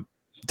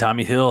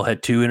 Tommi Hill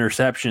had 2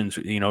 interceptions,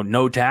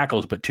 no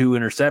tackles, but 2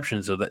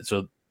 interceptions.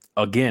 So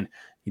again,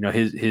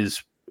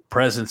 his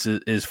presence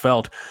is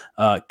felt.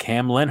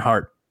 Cam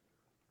Lenhart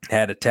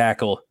had a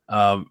tackle,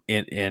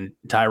 and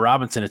Ty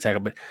Robinson a tackle,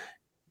 but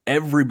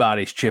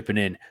everybody's chipping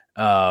in.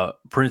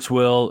 Prince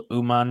Will,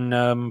 Uman,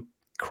 good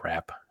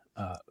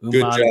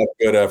job,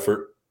 good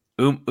effort.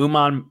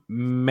 Uman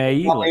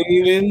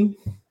Malin,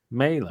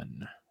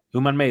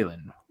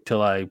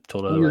 till I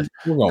told otherwise.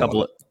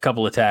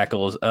 Couple of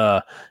tackles.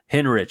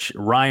 Henrich,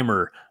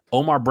 Reimer,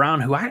 Omar Brown,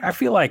 who I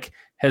feel like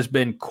has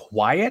been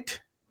quiet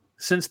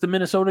since the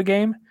Minnesota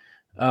game,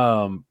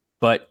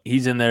 but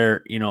he's in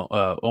there.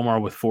 Omar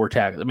with 4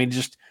 tackles. I mean,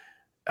 just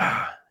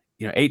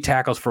 8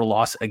 tackles for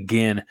loss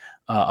again,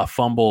 a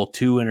fumble,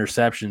 2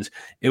 interceptions.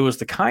 It was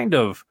the kind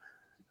of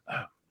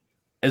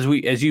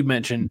as you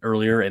mentioned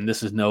earlier, and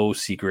this is no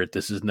secret.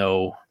 This is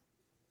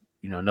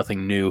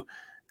nothing new.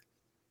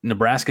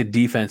 Nebraska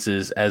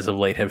defenses as of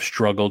late have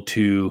struggled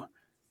to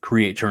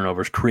create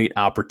turnovers, create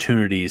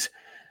opportunities.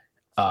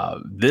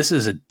 This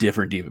is a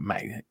different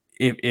defense.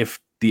 If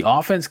the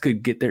offense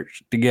could get there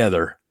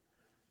together,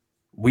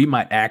 we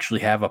might actually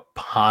have a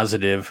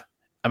positive.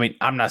 I mean,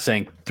 I'm not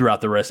saying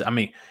throughout the rest. I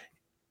mean,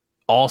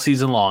 all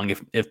season long,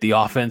 if the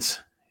offense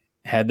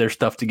had their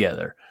stuff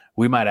together,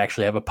 we might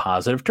actually have a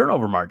positive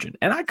turnover margin.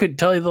 And I couldn't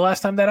tell you the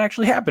last time that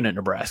actually happened at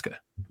Nebraska.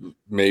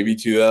 Maybe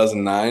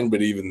 2009,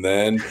 but even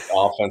then,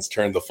 offense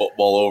turned the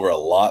football over a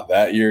lot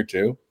that year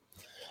too.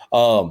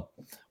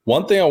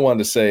 One thing I wanted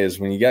to say is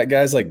when you got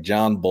guys like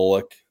John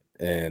Bullock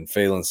and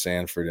Phelan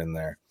Sanford in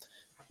there,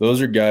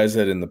 those are guys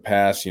that in the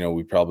past,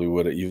 we probably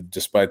would have,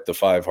 despite the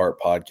 5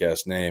 Heart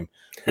podcast name,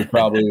 we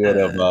probably would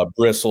have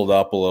bristled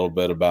up a little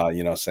bit about,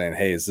 saying,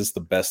 hey, is this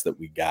the best that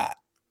we got?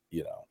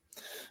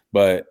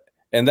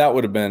 And that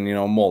would have been,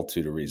 a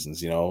multitude of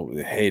reasons,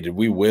 hey, did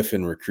we whiff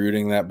in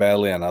recruiting that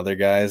badly on other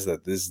guys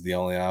that this is the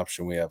only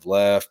option we have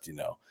left?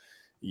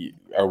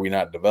 Are we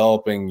not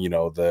developing,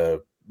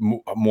 the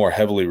more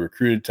heavily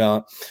recruited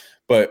talent?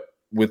 But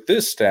with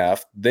this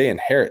staff, they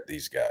inherit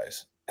these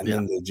guys and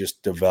then they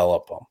just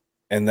develop them.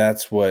 And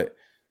that's what,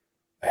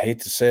 I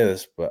hate to say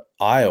this, but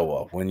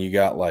Iowa, when you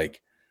got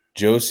like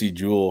Josie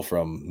Jewell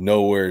from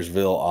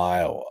Nowheresville,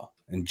 Iowa,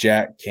 and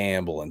Jack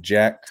Campbell and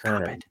Jack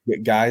Kerner,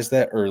 guys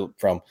that are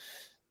from,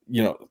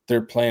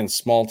 they're playing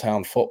small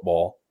town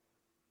football.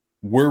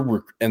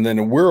 And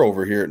then we're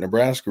over here at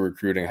Nebraska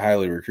recruiting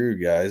highly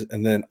recruited guys,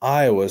 and then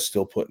Iowa's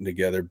still putting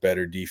together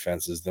better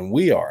defenses than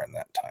we are in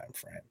that time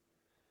frame.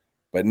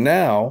 But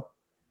now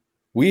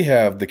we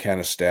have the kind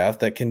of staff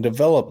that can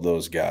develop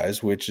those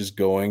guys, which is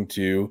going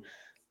to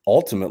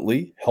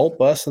ultimately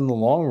help us in the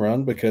long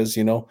run because,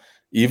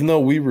 even though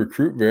we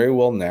recruit very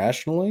well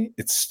nationally,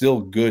 it's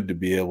still good to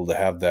be able to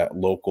have that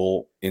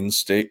local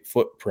in-state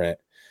footprint.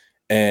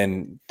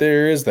 And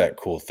there is that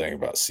cool thing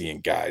about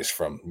seeing guys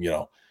from,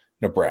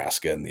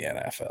 Nebraska in the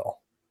NFL.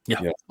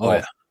 Yeah. Oh,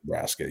 yeah.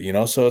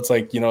 Nebraska, so it's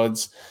like,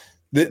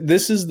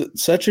 this is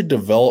such a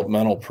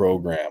developmental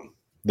program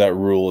that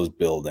Rule is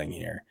building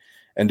here.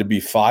 And to be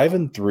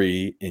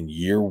 5-3 in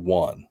year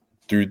one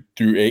through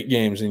 8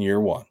 games in year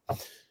one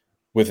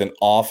with an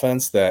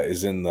offense that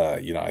is in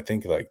the, I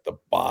think like the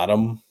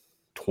bottom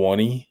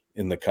 20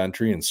 in the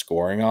country in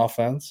scoring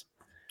offense.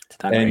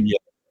 And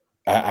yet,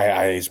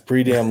 it's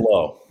pretty damn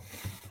low.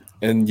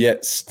 And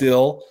yet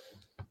still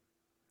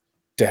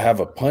to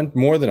have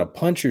more than a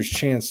puncher's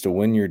chance to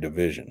win your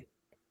division.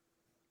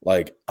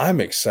 Like,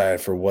 I'm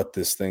excited for what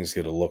this thing's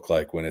going to look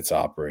like when it's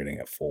operating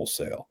at full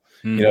sail.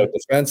 Mm-hmm.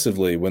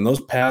 Defensively, when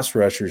those pass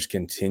rushers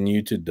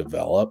continue to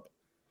develop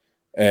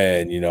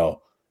and,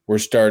 we're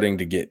starting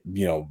to get,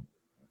 some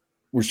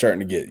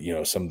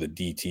of the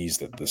DTs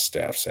that the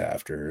staff's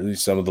after, or at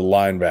least some of the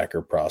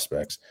linebacker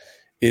prospects.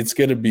 It's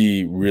going to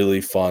be really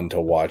fun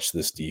to watch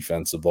this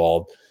defense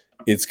evolve.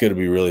 It's going to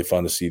be really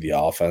fun to see the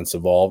offense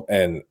evolve.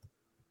 And,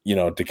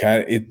 to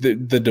kind of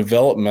the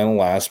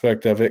developmental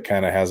aspect of it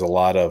kind of has a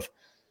lot of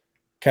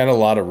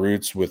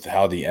roots with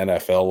how the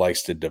NFL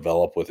likes to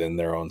develop within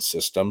their own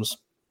systems.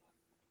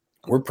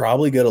 We're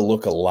probably going to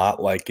look a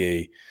lot like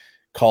a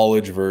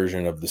college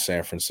version of the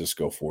San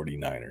Francisco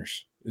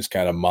 49ers is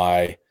kind of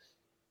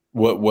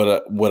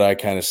what I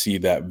kind of see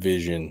that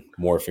vision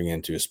morphing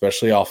into,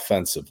 especially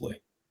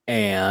offensively.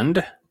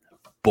 And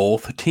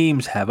both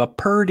teams have a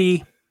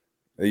Purdy.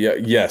 Yeah,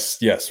 yes.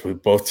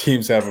 Both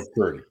teams have a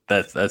Purdy.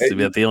 That's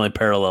the only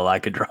parallel I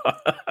could draw.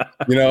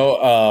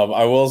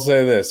 I will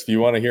say this: if you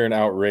want to hear an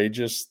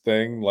outrageous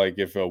thing, like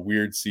if a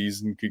weird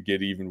season could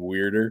get even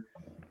weirder,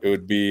 it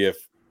would be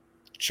if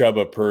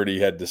Chubba Purdy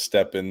had to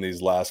step in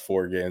these last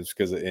 4 games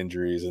because of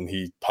injuries, and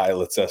he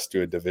pilots us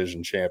to a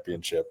division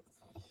championship.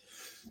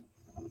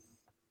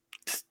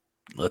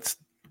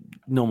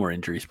 No more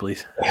injuries,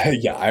 please.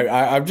 Yeah,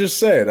 I'm just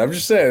saying.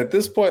 At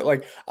this point,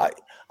 like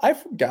I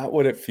forgot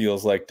what it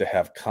feels like to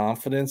have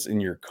confidence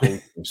in your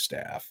coaching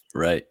staff.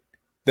 Right.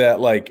 That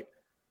like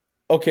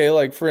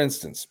for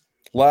instance,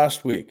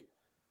 last week,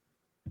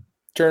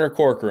 Turner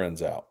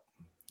Corcoran's out.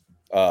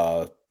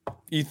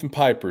 Ethan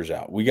Piper's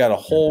out. We got a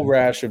whole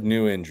rash of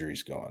new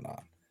injuries going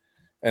on.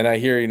 And I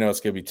hear, it's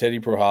going to be Teddy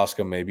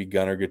Prohaska, maybe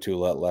Gunnar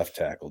Gatula at left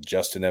tackle,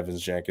 Justin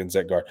Evans-Jenkins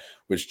at guard,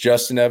 which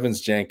Justin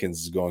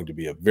Evans-Jenkins is going to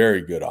be a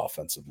very good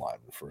offensive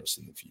lineman for us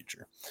in the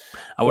future.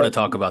 I want to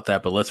talk about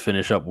that, but let's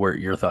finish up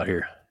your thought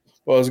here.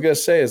 Well, I was going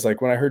to say is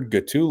like when I heard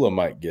Gatula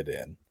might get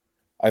in,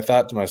 I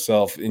thought to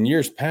myself, in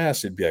years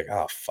past, it'd be like,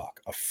 oh, fuck,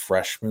 a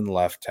freshman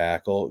left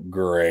tackle,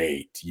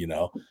 great,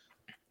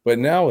 But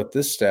now with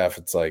this staff,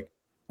 it's like,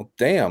 well,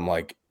 damn,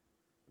 like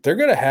they're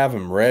going to have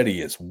him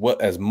ready as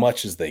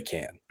much as they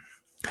can.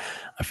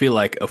 I feel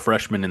like a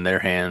freshman in their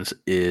hands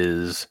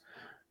is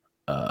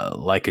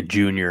like a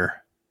junior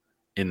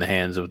in the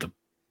hands of the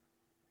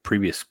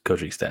previous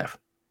coaching staff.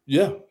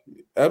 Yeah,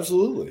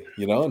 absolutely.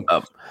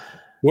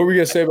 What were you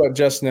going to say about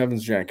Justin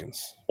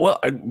Evans-Jenkins? Well,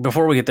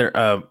 before we get there,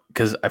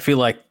 because I feel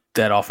like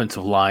that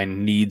offensive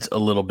line needs a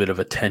little bit of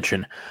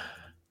attention.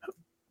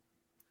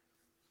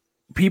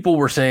 People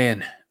were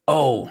saying,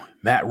 oh,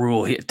 Matt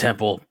Rule hit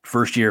Temple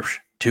first year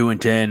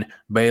 2-10,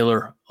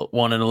 Baylor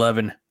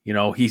 1-11.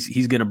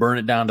 He's going to burn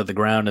it down to the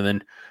ground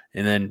and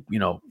then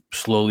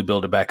slowly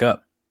build it back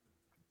up.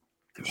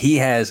 He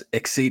has I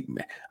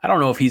don't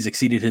know if he's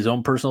exceeded his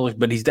own personal,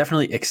 but he's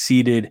definitely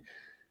exceeded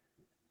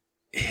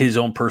his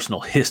own personal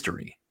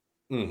history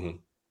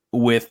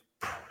with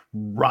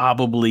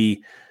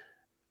probably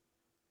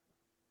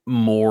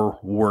more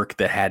work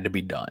that had to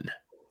be done.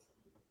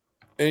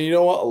 And you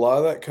know what? A lot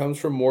of that comes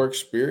from more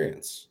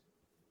experience.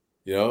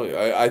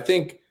 I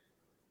think,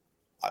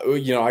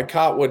 I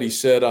caught what he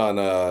said on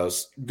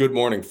Good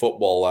Morning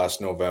Football last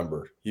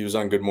November. He was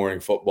on Good Morning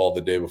Football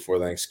the day before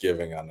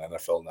Thanksgiving on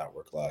NFL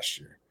Network last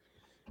year.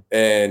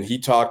 And he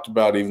talked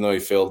about, even though he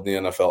failed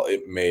in the NFL,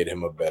 it made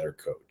him a better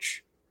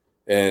coach.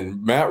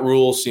 And Matt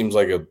Rule seems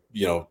like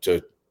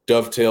to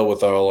dovetail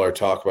with all our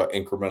talk about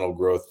incremental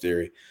growth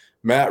theory,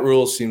 Matt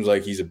Rule seems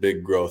like he's a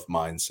big growth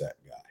mindset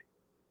guy.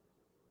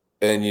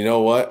 And you know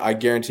what? I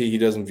guarantee he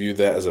doesn't view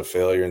that as a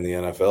failure in the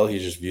NFL. He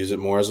just views it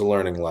more as a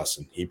learning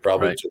lesson. He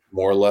probably took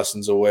more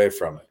lessons away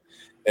from it.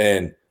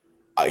 And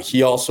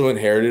he also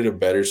inherited a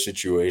better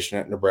situation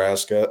at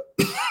Nebraska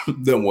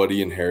than what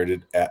he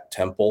inherited at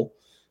Temple,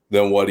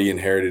 than what he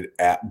inherited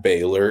at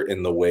Baylor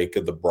in the wake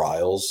of the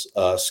Bryles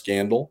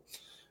scandal.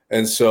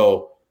 And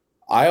so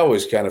I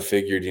always kind of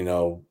figured,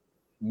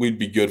 we'd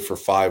be good for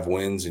 5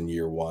 wins in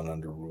year one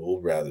under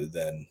Rule rather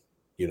than,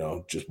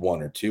 just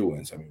 1 or 2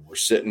 wins. I mean, we're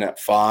sitting at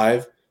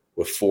 5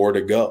 with 4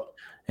 to go.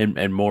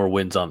 And more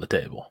wins on the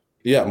table.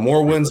 Yeah,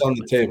 more wins on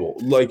the table.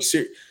 Like,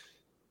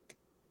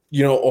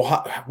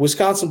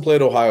 Wisconsin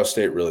played Ohio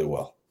State really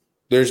well.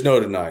 There's no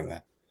denying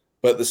that.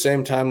 But at the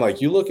same time, like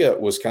you look at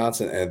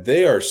Wisconsin, and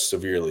they are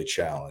severely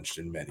challenged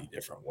in many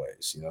different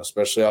ways,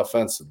 especially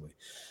offensively.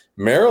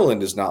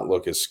 Maryland does not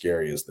look as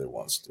scary as they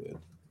once did.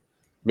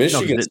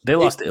 Michigan, no, they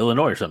lost to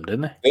Illinois or something,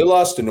 didn't they? They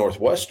lost to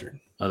Northwestern.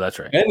 Oh, that's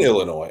right. And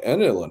Illinois.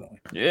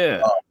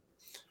 Yeah.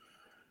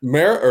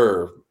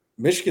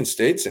 Michigan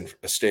State's in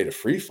a state of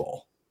free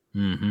fall.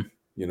 Mm-hmm.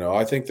 You know,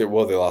 I think they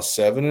lost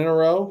 7 in a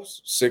row,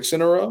 6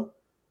 in a row.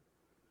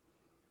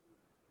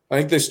 I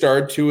think they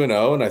started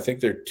 2-0, and I think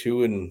they're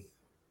 2-6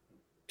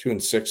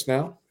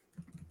 now.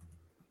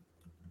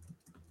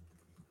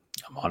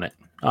 I'm on it.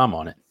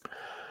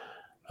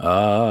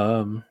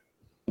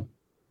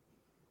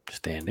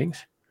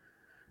 Standings.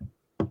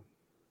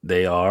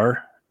 They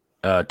are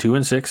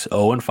 2-6,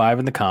 0-5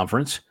 in the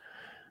conference.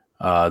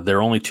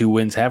 Their only 2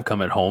 wins have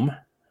come at home,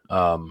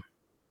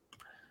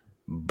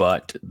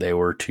 but they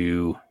were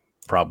to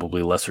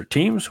probably lesser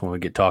teams when we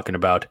get talking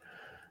about.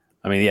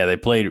 I mean, yeah, they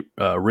played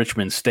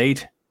Richmond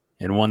State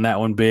and won that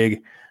one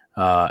big,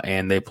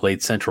 and they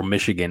played Central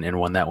Michigan and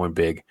won that one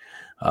big.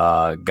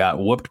 Got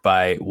whooped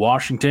by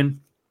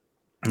Washington.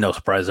 No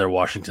surprise there.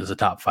 Washington's a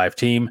top 5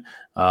 team.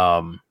 They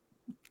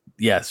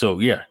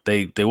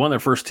won their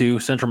first 2,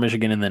 Central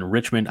Michigan and then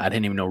Richmond. I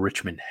didn't even know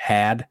Richmond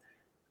had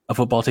a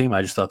football team.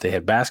 I just thought they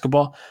had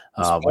basketball.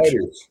 But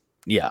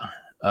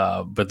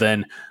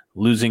then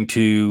losing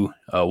to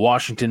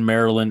Washington,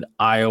 Maryland,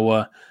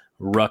 Iowa,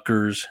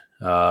 Rutgers,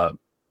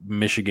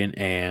 Michigan,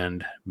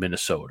 and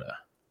Minnesota.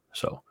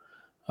 So,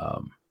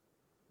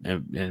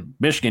 and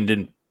Michigan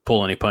didn't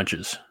pull any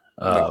punches.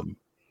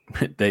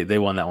 They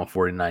won that one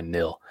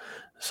 49-0.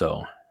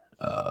 So,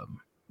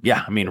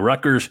 I mean,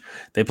 Rutgers,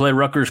 they played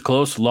Rutgers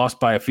close,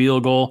 lost by a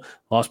field goal,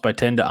 lost by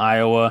 10 to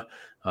Iowa,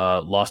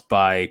 lost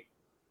by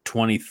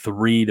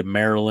 23 to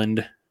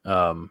Maryland,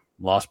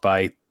 lost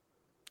by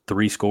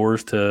 3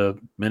 scores to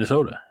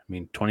Minnesota. I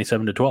mean,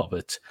 27-12.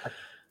 It's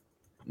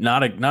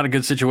not a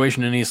good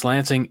situation in East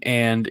Lansing,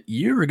 and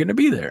you're going to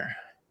be there.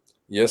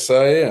 Yes,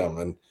 I am.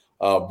 And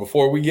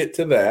before we get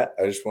to that,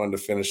 I just wanted to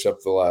finish up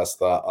the last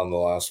thought on the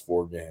last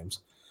 4 games.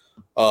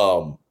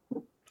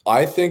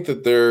 I think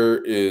that there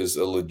is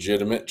a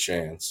legitimate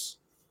chance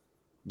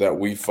that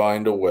we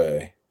find a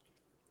way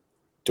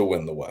to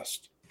win the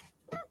West.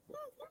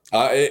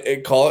 Call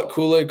it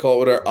Kool-Aid, call it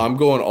whatever. I'm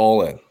going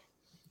all in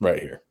right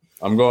here.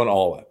 I'm going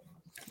all in.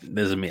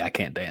 This is me. I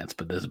can't dance,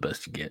 but this is the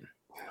best you get.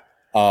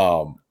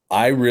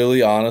 I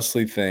really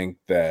honestly think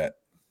that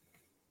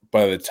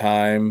by the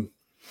time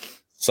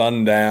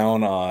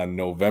sundown on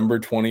November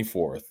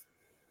 24th,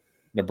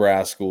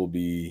 Nebraska will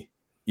be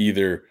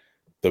either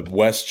the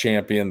West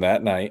champion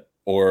that night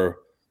or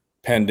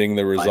pending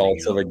the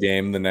results of a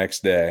game the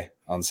next day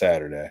on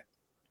Saturday,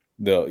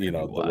 the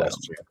West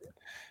champion.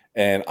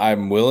 And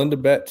I'm willing to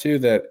bet too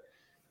that,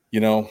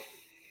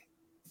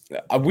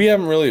 we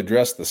haven't really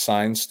addressed the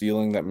sign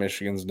stealing that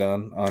Michigan's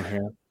done on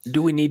here.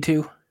 Do we need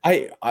to?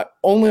 I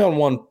only on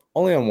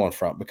one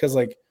front, because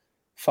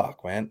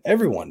fuck, man,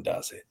 everyone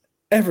does it.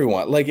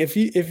 Everyone. Like if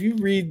you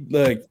read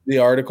like the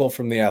article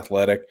from The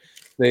Athletic,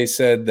 they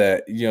said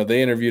that,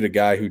 they interviewed a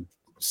guy who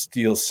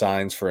steals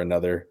signs for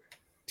another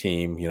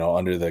team,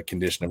 under the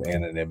condition of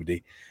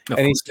anonymity. And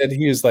he said,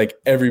 he was like,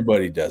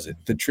 everybody does it.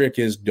 The trick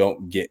is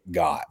don't get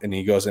got. And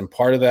he goes, and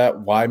part of that,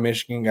 why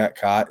Michigan got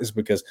caught, is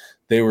because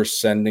they were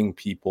sending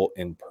people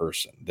in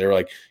person. They're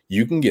like,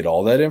 you can get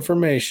all that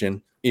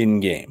information in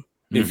game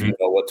if you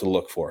know what to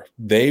look for.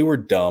 They were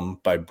dumb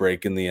by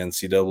breaking the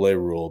NCAA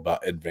rule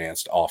about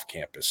advanced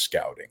off-campus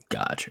scouting.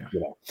 Gotcha.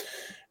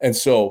 And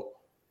so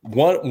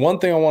one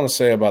thing I want to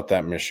say about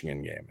that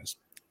Michigan game is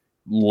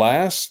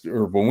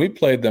when we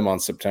played them on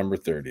September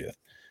 30th,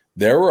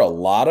 there were a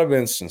lot of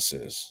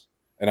instances,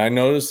 and I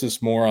noticed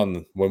this more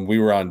when we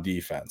were on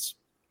defense.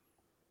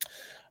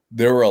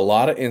 There were a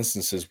lot of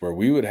instances where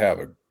we would have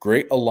a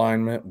great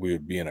alignment, we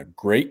would be in a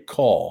great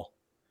call,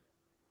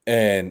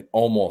 and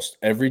almost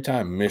every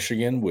time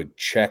Michigan would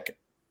check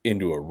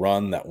into a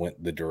run that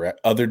went the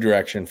other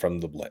direction from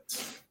the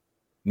blitz.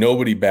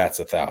 Nobody bats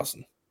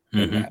 1,000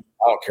 in that.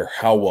 I don't care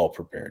how well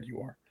prepared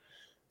you are.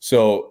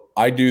 So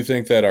I do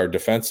think that our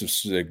defensive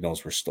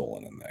signals were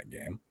stolen in that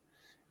game.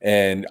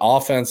 And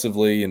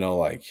offensively,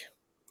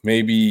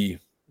 maybe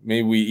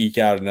we eke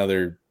out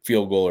another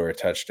field goal or a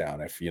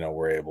touchdown if,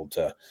 we're able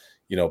to,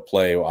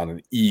 play on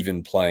an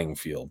even playing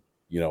field,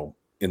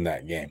 in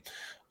that game.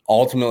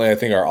 Ultimately, I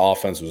think our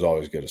offense was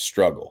always going to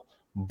struggle.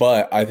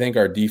 But I think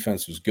our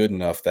defense was good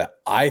enough that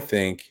I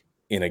think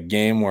in a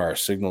game where our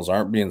signals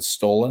aren't being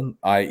stolen,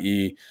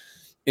 i.e.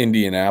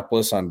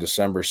 Indianapolis on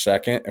December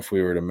 2nd, if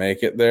we were to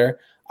make it there,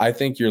 I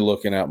think you're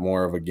looking at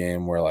more of a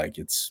game where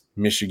it's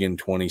Michigan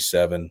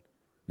 27,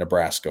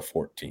 Nebraska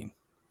 14.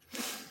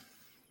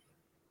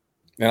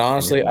 And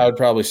honestly, I would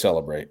probably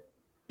celebrate.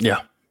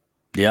 Yeah.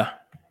 Yeah.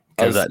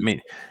 Because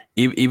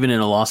even in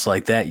a loss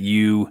like that,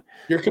 you're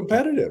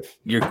competitive.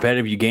 You're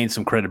competitive. You gain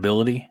some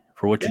credibility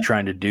for what you're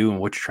trying to do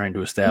and what you're trying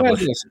to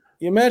establish.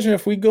 Imagine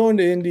if we go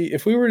into Indy,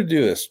 if we were to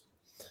do this,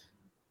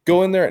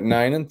 go in there at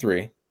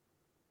 9-3,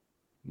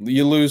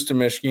 you lose to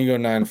Michigan, you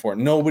go 9-4.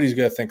 Nobody's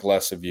going to think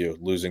less of you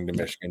losing to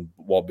Michigan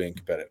while being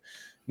competitive.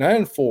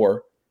 9-4,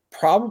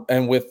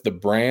 And with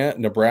the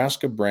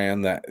Nebraska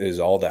brand, that is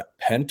all that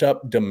pent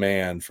up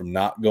demand from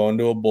not going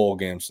to a bowl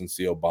game since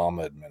the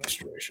Obama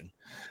administration.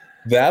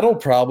 That'll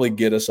probably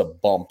get us a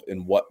bump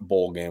in what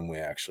bowl game we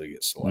actually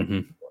get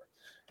selected for.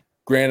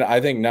 Granted,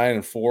 I think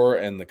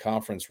 9-4 and the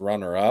conference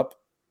runner up,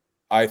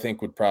 I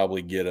think would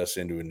probably get us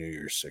into a New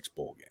Year's Six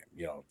bowl game.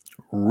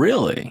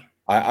 Really?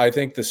 I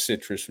think the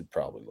Citrus would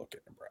probably look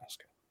at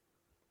Nebraska.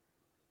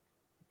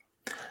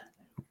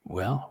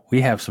 Well,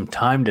 we have some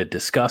time to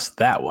discuss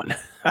that one.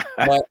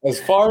 But as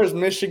far as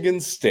Michigan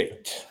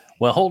State,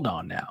 well, hold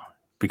on now,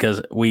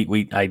 because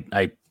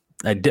I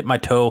dipped my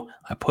toe,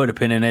 I put a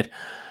pin in it.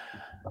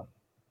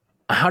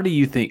 How do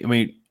you think? I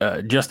mean,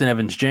 Justin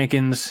Evans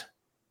Jenkins,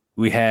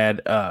 we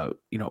had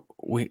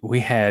we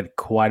had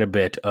quite a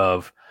bit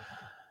of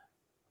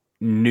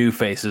new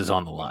faces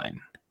on the line.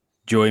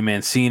 Joey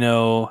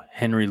Mancino,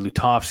 Henry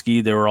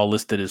Lutovsky, they were all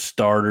listed as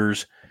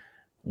starters.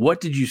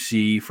 What did you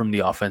see from the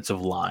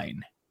offensive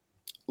line?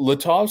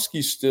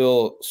 Lutovsky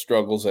still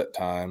struggles at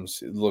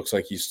times. It looks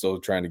like he's still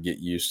trying to get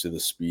used to the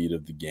speed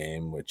of the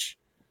game, which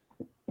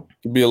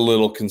could be a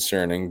little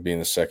concerning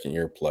being a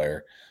second-year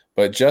player.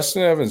 But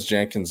Justin Evans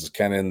Jenkins is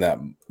kind of in that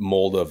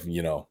mold of,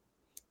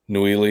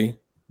 Nuili,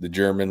 the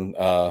German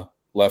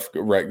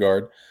right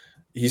guard.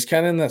 He's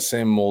kind of in that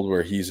same mold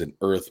where he's an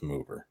earth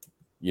mover.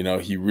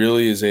 He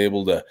really is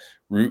able to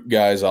root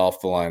guys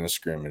off the line of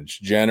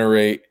scrimmage,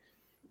 generate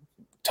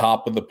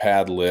top of the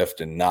pad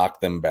lift, and knock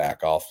them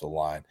back off the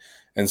line.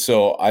 And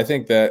so I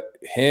think that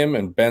him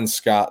and Ben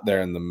Scott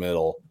there in the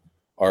middle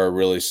are a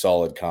really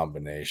solid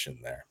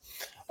combination there.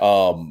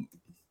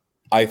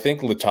 I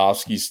think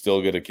Lutovsky's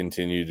still going to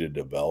continue to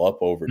develop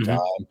over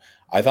time.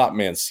 I thought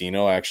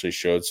Mancino actually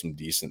showed some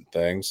decent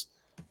things.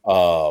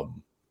 And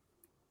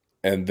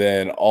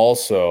then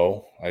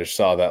also, I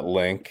saw that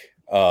link.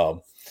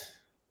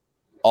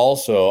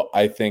 Also,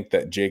 I think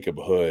that Jacob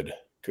Hood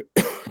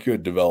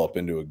could develop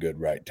into a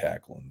good right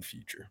tackle in the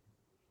future.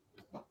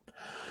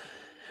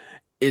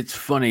 It's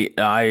funny.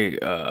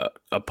 I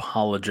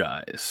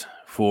apologize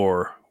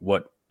for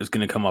what is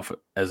going to come off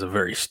as a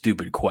very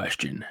stupid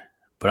question,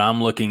 but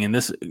I'm looking in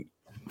this,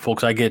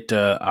 folks. I get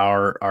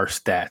our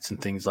stats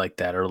and things like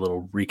that, or a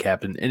little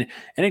recap. And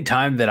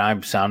anytime that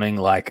I'm sounding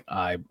like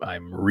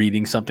I'm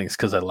reading something, it's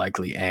because I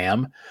likely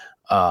am.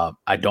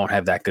 I don't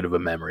have that good of a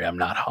memory. I'm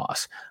not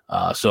Haas.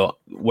 So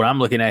what I'm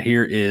looking at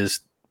here is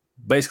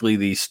basically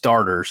the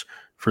starters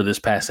for this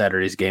past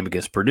Saturday's game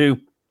against Purdue.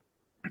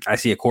 I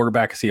see a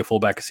quarterback, I see a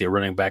fullback, I see a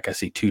running back, I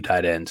see 2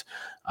 tight ends,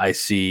 I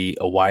see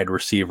a wide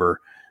receiver,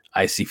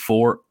 I see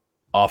 4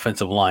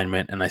 offensive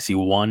linemen, and I see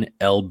 1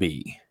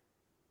 LB.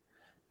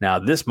 Now,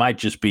 this might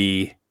just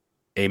be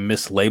a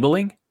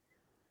mislabeling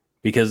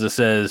because it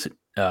says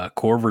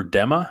Corver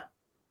Dema,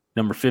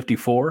 number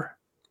 54.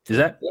 Is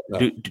that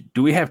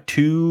do we have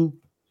 2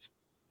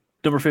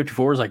 number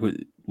 54s? Like,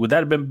 would that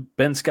have been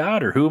Ben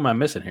Scott, or who am I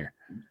missing here?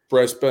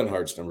 Bryce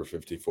Benhart's number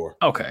 54.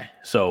 Okay,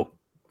 so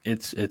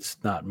it's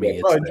not me.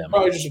 Yeah, it's them.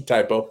 Probably just a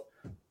typo.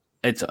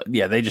 It's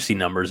they just see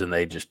numbers and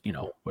they just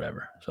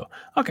whatever. So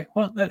okay,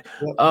 well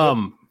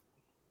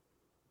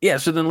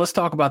So then let's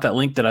talk about that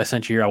link that I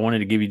sent you here. I wanted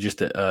to give you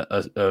just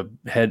a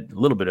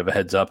little bit of a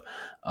heads up,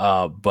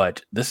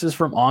 but this is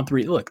from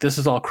On3. Look, this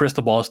is all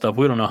crystal ball stuff.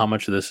 We don't know how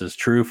much of this is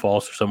true,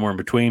 false, or somewhere in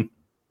between.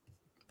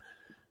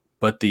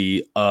 But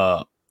the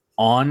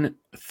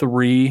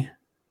On3,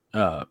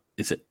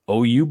 is it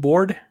OU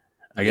board?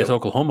 I guess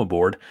Oklahoma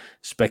board,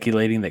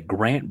 speculating that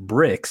Grant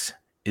Brix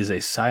is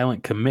a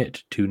silent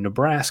commit to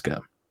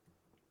Nebraska.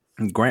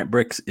 And Grant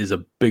Brix is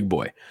a big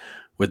boy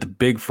with a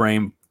big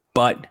frame,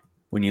 but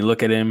when you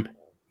look at him,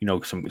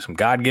 some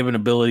God-given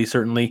ability,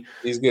 certainly.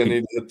 He's going to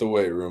need to hit the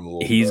weight room a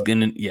little bit. He's going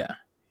to, yeah.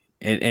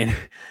 And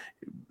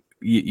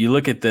you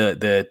look at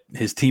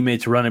his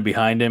teammates running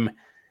behind him,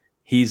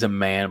 he's a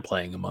man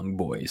playing among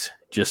boys,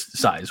 just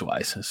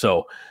size-wise.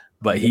 So,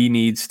 but he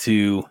needs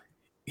to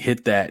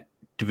hit that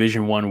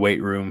Division I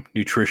weight room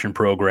nutrition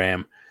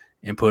program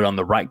and put on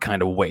the right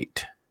kind of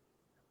weight.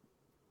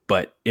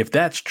 But if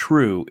that's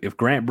true, if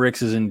Grant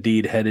Brix is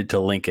indeed headed to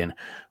Lincoln,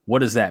 what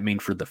does that mean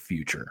for the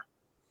future?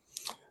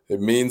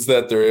 It means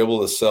that they're able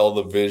to sell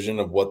the vision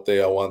of what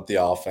they want the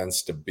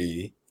offense to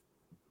be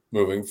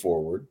moving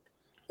forward.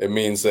 It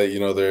means that,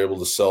 they're able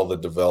to sell the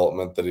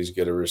development that he's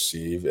going to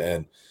receive.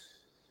 And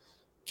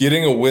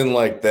getting a win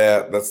like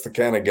that, that's the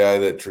kind of guy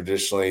that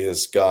traditionally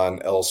has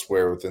gone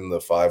elsewhere within the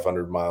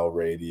 500-mile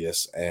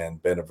radius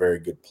and been a very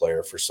good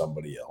player for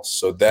somebody else.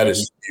 So that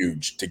is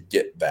huge to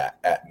get that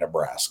at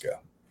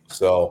Nebraska.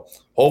 So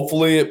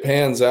hopefully it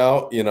pans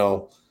out.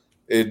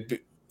 It's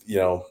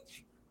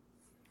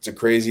a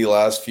crazy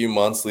last few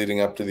months leading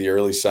up to the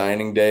early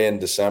signing day in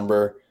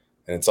December.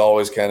 And it's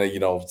always kind of,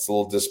 it's a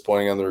little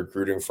disappointing on the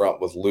recruiting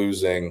front with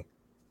losing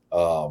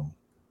Kewan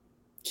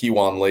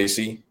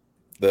Lacey,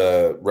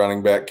 the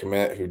running back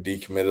commit who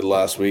decommitted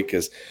last week,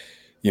 because,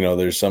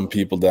 there's some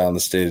people down in the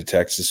state of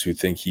Texas who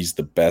think he's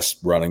the best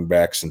running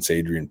back since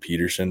Adrian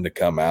Peterson to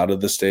come out of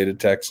the state of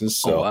Texas.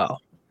 So wow.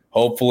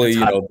 Hopefully,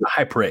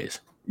 high praise.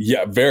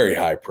 Yeah, very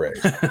high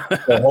praise.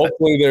 So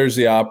hopefully there's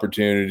the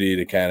opportunity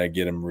to kind of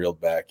get him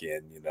reeled back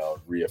in,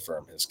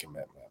 reaffirm his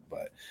commitment.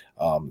 But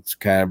it's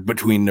kind of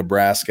between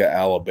Nebraska,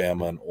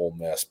 Alabama, and Ole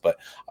Miss. But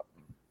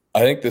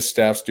I think the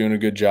staff's doing a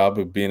good job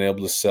of being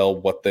able to sell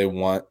what they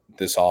want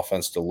this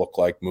offense to look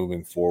like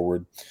moving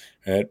forward.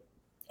 And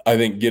I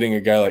think getting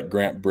a guy like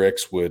Grant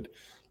Brix would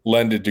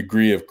lend a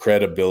degree of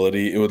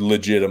credibility. It would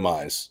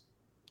legitimize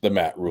the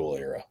Matt Rule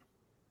era.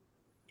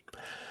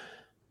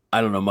 I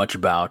don't know much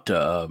about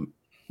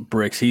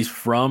Brix.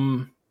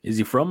 Is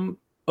he from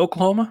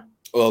Oklahoma?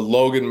 Well,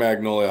 Logan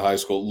Magnolia High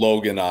School,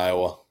 Logan,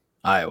 Iowa.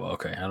 Iowa,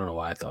 okay. I don't know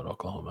why I thought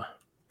Oklahoma.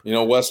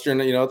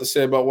 Western, you know what they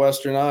say about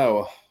Western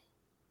Iowa?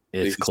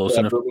 It's Biggest close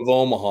enough. Suburb of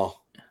Omaha.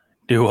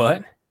 Do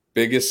what?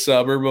 Biggest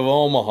suburb of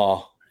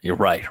Omaha. You're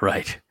right.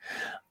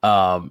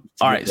 All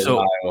right, so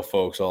Iowa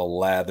folks all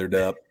lathered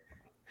up.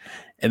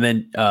 And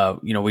then,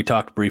 we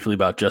talked briefly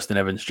about Justin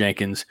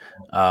Evans-Jenkins.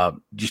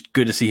 Just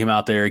good to see him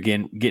out there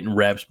again, getting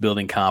reps,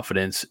 building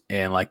confidence,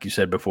 and like you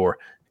said before,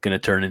 going to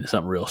turn into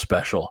something real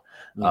special.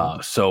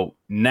 So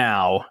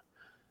now,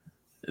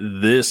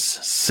 this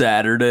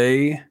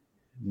Saturday,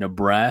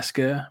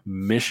 Nebraska,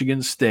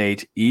 Michigan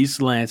State,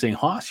 East Lansing.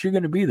 Haas, you're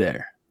going to be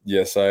there.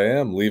 Yes, I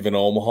am. Leaving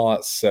Omaha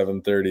at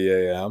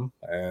 7:30 a.m.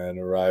 and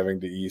arriving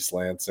to East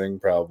Lansing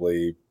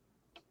probably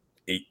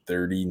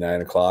 8:30,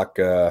 9 o'clock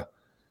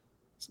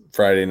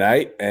Friday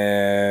night,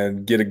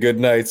 and get a good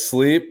night's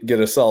sleep, get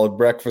a solid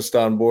breakfast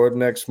on board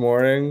next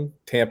morning,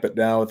 tamp it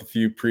down with a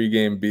few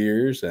pregame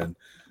beers, and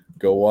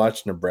go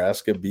watch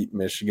Nebraska beat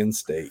Michigan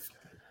State.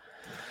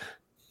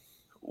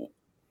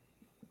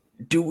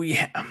 I'm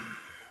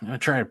going to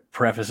try to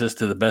preface this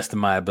to the best of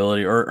my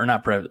ability, or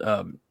not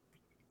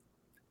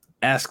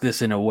ask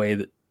this in a way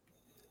that,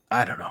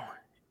 I don't know.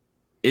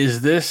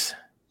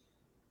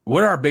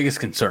 What are our biggest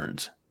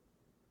concerns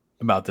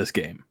about this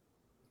game?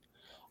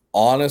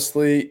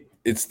 Honestly,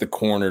 it's the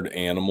cornered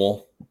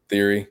animal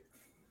theory.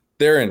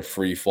 They're in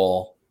free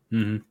fall.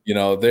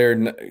 Mm-hmm. They're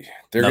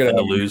going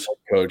to lose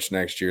coach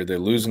next year. They're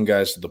losing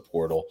guys to the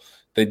portal.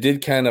 They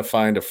did kind of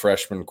find a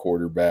freshman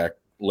quarterback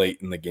late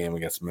in the game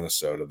against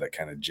Minnesota that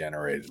kind of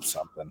generated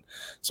something.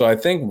 So I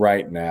think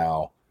right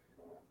now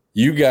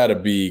you got to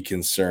be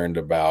concerned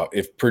about,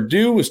 if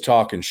Purdue was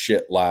talking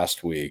shit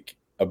last week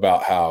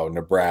about how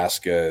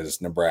Nebraska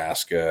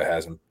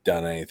hasn't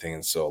done anything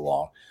in so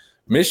long,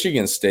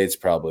 Michigan State's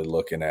probably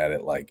looking at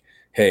it like,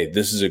 hey,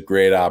 this is a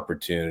great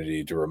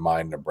opportunity to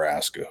remind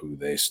Nebraska who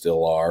they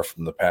still are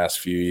from the past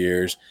few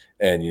years,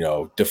 and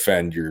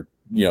defend your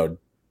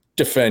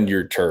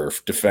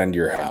turf, defend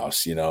your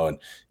house, and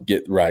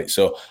get right.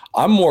 So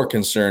I'm more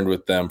concerned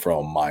with them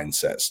from a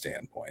mindset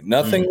standpoint.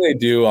 Nothing they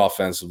do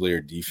offensively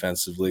or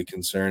defensively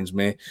concerns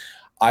me.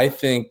 I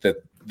think that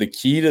the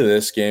key to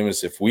this game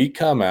is if we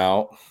come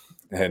out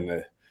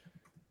on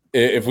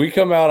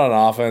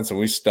offense and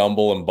we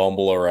stumble and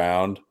bumble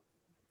around,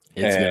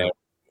 it's going to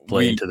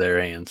play into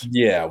their hands.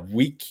 Yeah,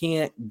 we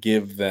can't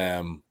give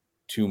them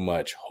too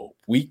much hope.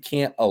 We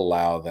can't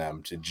allow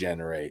them to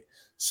generate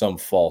some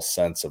false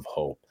sense of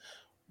hope.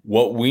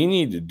 What we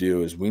need to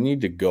do is we need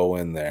to go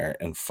in there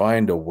and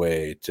find a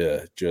way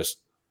to just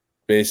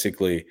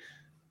basically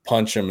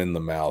punch them in the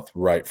mouth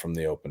right from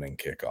the opening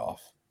kickoff.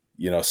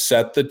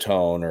 Set the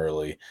tone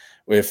early.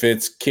 If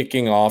it's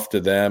kicking off to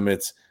them,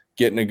 it's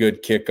getting a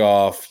good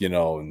kickoff,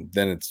 and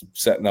then it's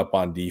setting up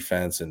on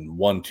defense and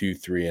 1, 2,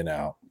 3 and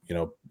out,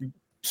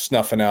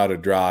 snuffing out a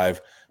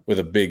drive with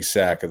a big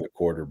sack of the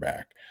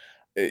quarterback.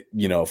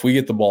 If we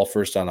get the ball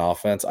first on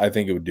offense, I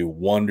think it would do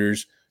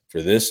wonders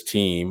for this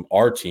team,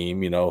 our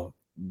team,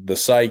 the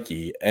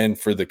psyche, and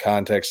for the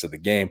context of the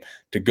game,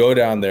 to go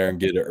down there and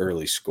get an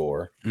early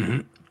score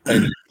and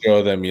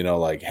show them,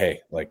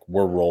 hey,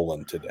 we're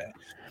rolling today.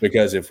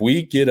 Because if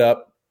we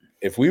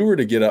were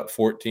to get up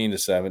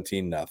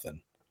 14-17-0,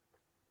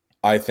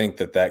 I think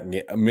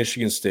that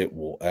Michigan State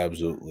will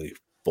absolutely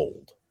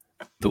fold.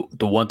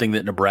 The one thing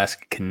that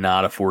Nebraska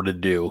cannot afford to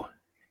do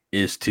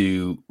is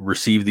to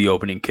receive the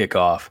opening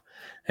kickoff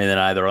and then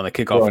either on the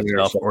kickoff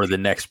itself or the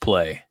next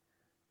play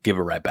give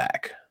it right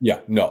back. Yeah,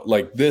 no,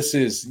 this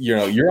is,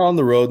 you're on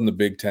the road in the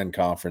Big Ten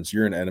Conference.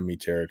 You're in enemy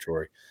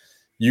territory.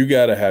 You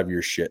got to have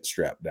your shit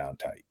strapped down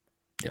tight.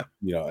 Yeah.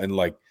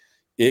 And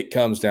it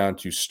comes down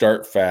to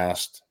start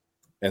fast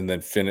and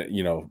then finish,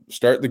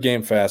 start the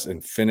game fast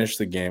and finish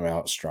the game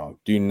out strong.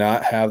 Do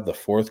not have the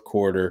fourth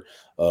quarter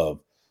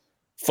of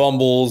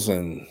fumbles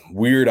and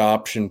weird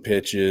option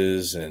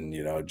pitches and,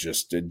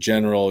 just a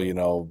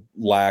general,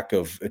 lack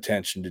of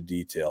attention to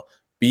detail.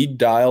 Be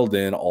dialed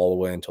in all the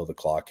way until the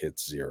clock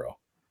hits 0.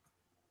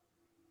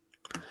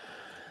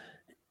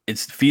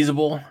 It's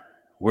feasible.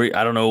 I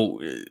don't know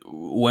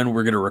when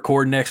we're going to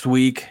record next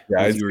week.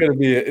 Yeah, it's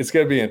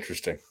going to be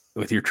interesting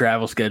with your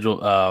travel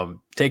schedule.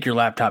 Take your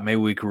laptop.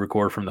 Maybe we can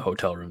record from the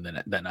hotel room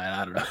that night.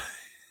 I don't know.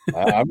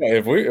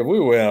 If we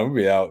win, I'm gonna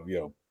be out,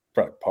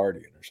 probably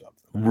partying or something,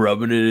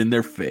 rubbing it in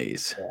their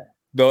face. Yeah.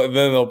 Then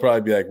they'll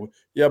probably be like,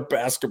 "Yeah,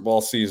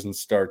 basketball season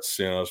starts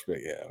soon." I'll just be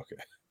like, "Yeah,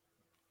 okay."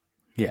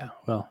 Yeah,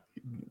 well,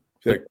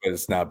 but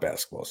it's not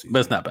basketball season. But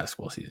it's not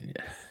basketball season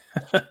yet.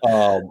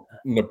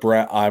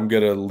 Nebraska. I'm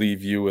gonna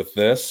leave you with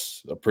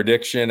this: a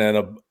prediction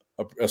and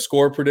a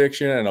score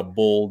prediction and a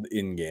bold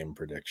in-game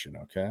prediction.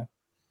 Okay.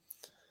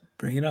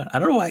 Bring it on. I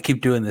don't know why I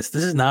keep doing this.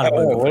 This is not a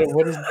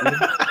what is I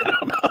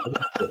don't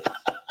know.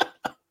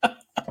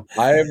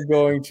 I am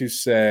going to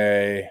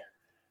say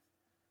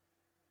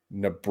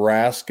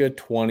Nebraska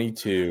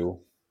 22,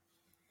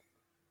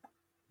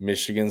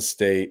 Michigan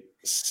State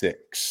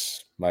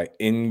 6. My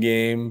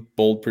in-game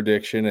bold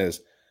prediction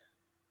is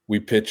we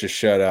pitch a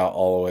shutout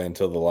all the way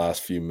until the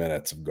last few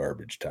minutes of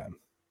garbage time.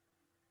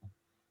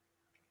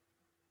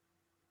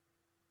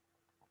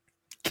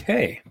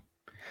 Okay.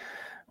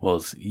 Well,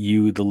 as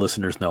you, the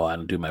listeners, know, I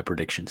don't do my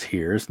predictions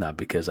here. It's not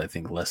because I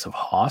think less of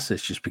Haas.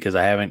 It's just because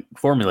I haven't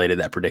formulated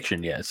that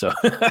prediction yet. So,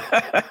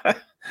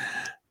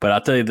 but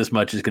I'll tell you this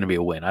much: is going to be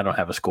a win. I don't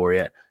have a score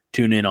yet.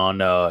 Tune in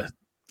on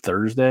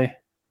Thursday.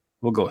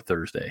 We'll go with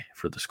Thursday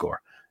for the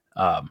score.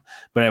 But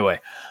anyway,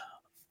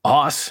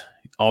 Haas,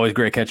 always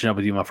great catching up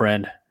with you, my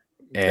friend.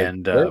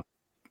 And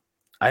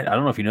I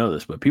don't know if you know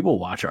this, but people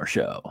watch our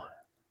show.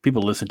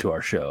 People listen to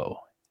our show.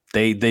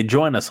 They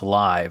join us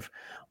live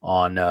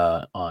on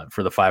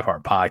for the 5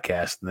 Heart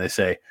podcast, and they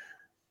say,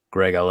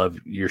 Greg, I love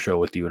your show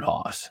with you and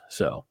Haas.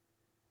 So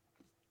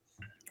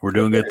we're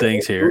doing good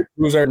things here.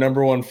 Who's our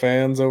number one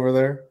fans over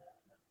there?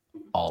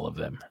 All of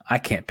them. I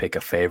can't pick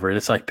a favorite.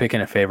 It's like picking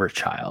a favorite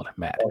child,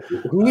 Matt.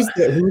 Who's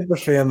the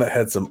fan that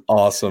had some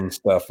awesome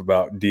stuff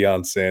about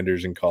Deion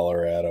Sanders in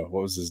Colorado?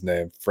 What was his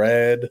name?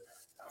 Fred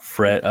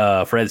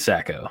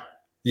Sacco.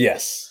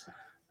 Yes.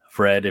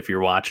 Fred, if you're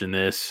watching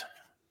this.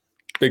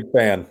 Big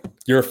fan.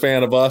 You're a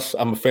fan of us.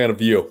 I'm a fan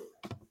of you.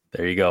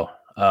 There you go.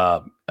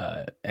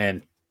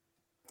 And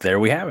there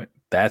we have it.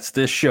 That's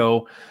this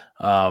show.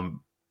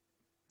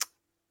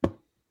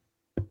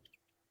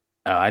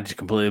 I just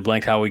completely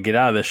blanked how we get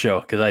out of this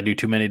show because I do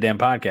too many damn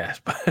podcasts.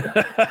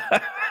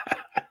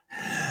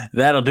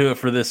 That'll do it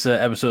for this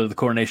episode of the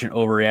Corn Nation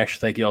Overreaction.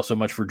 Thank you all so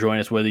much for joining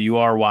us, whether you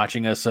are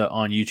watching us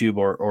on YouTube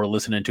or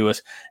listening to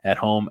us at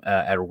home,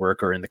 at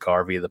work, or in the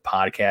car via the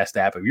podcast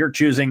app. If you're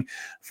choosing,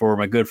 for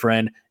my good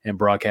friend and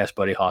broadcast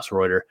buddy Haas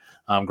Reuter,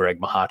 I'm Greg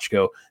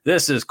Mahachko.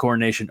 This is Corn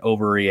Nation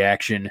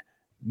Overreaction.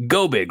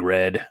 Go Big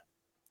Red.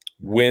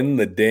 Win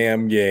the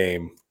damn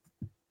game.